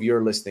improve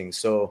your listing.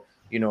 So,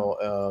 you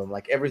know,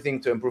 like everything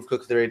to improve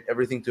click-through rate,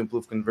 everything to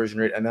improve conversion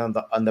rate, and then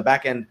on the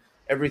back end,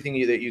 everything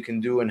that you can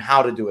do and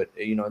how to do it.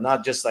 You know,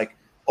 not just like,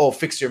 oh,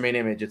 fix your main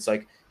image. It's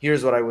like,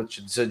 here's what I would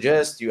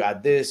suggest. You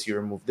add this, you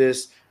remove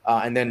this,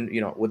 and then,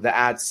 you know, with the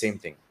ads, same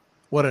thing.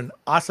 What an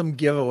awesome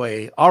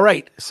giveaway. All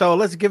right, so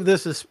let's give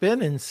this a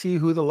spin and see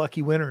who the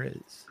lucky winner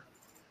is.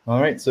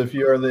 All right, so if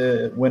you are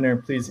the winner,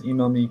 please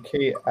email me,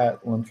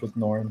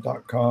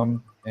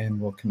 k@lunchwithnorm.com, and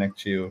we'll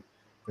connect you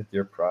with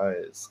your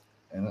prize.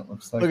 And it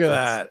looks like Look at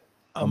that.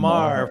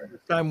 Amar,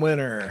 first-time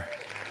winner.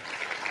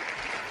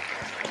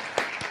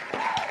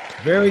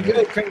 Very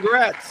good.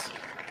 Congrats.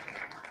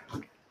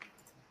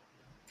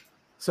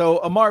 So,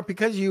 Amar,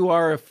 because you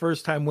are a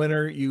first-time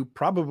winner, you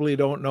probably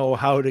don't know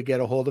how to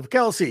get a hold of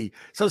Kelsey.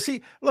 So,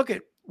 see, look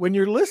at when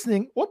you're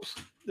listening. Whoops,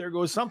 there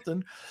goes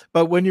something.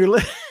 But when you're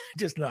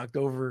just knocked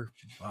over.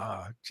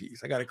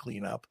 Geez, I got to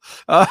clean up.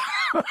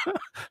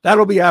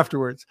 That'll be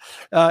afterwards.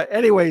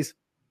 Anyways,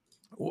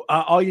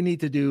 all you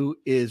need to do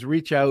is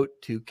reach out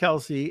to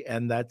Kelsey,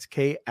 and that's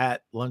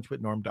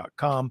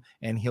k@lunchwithnorm.com,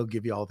 and he'll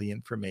give you all the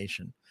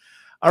information.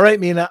 All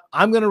right, Mina,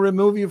 I'm going to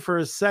remove you for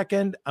a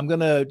second. I'm going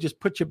to just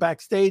put you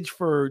backstage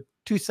for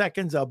 2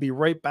 seconds. I'll be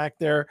right back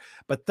there.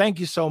 But thank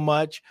you so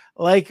much.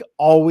 Like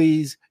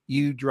always,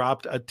 you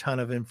dropped a ton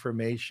of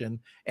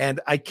information,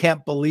 and I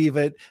can't believe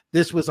it.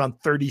 This was on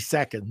 30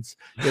 seconds.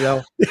 You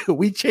know,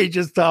 we changed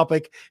this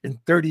topic in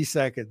 30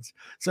 seconds.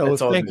 So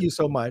thank you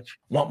so much.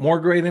 Want more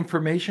great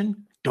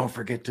information? Don't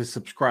forget to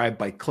subscribe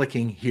by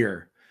clicking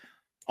here.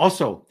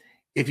 Also,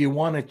 if you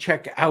want to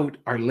check out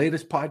our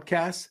latest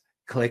podcast,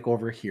 click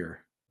over here.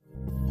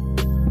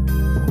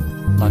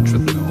 Lunch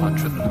with the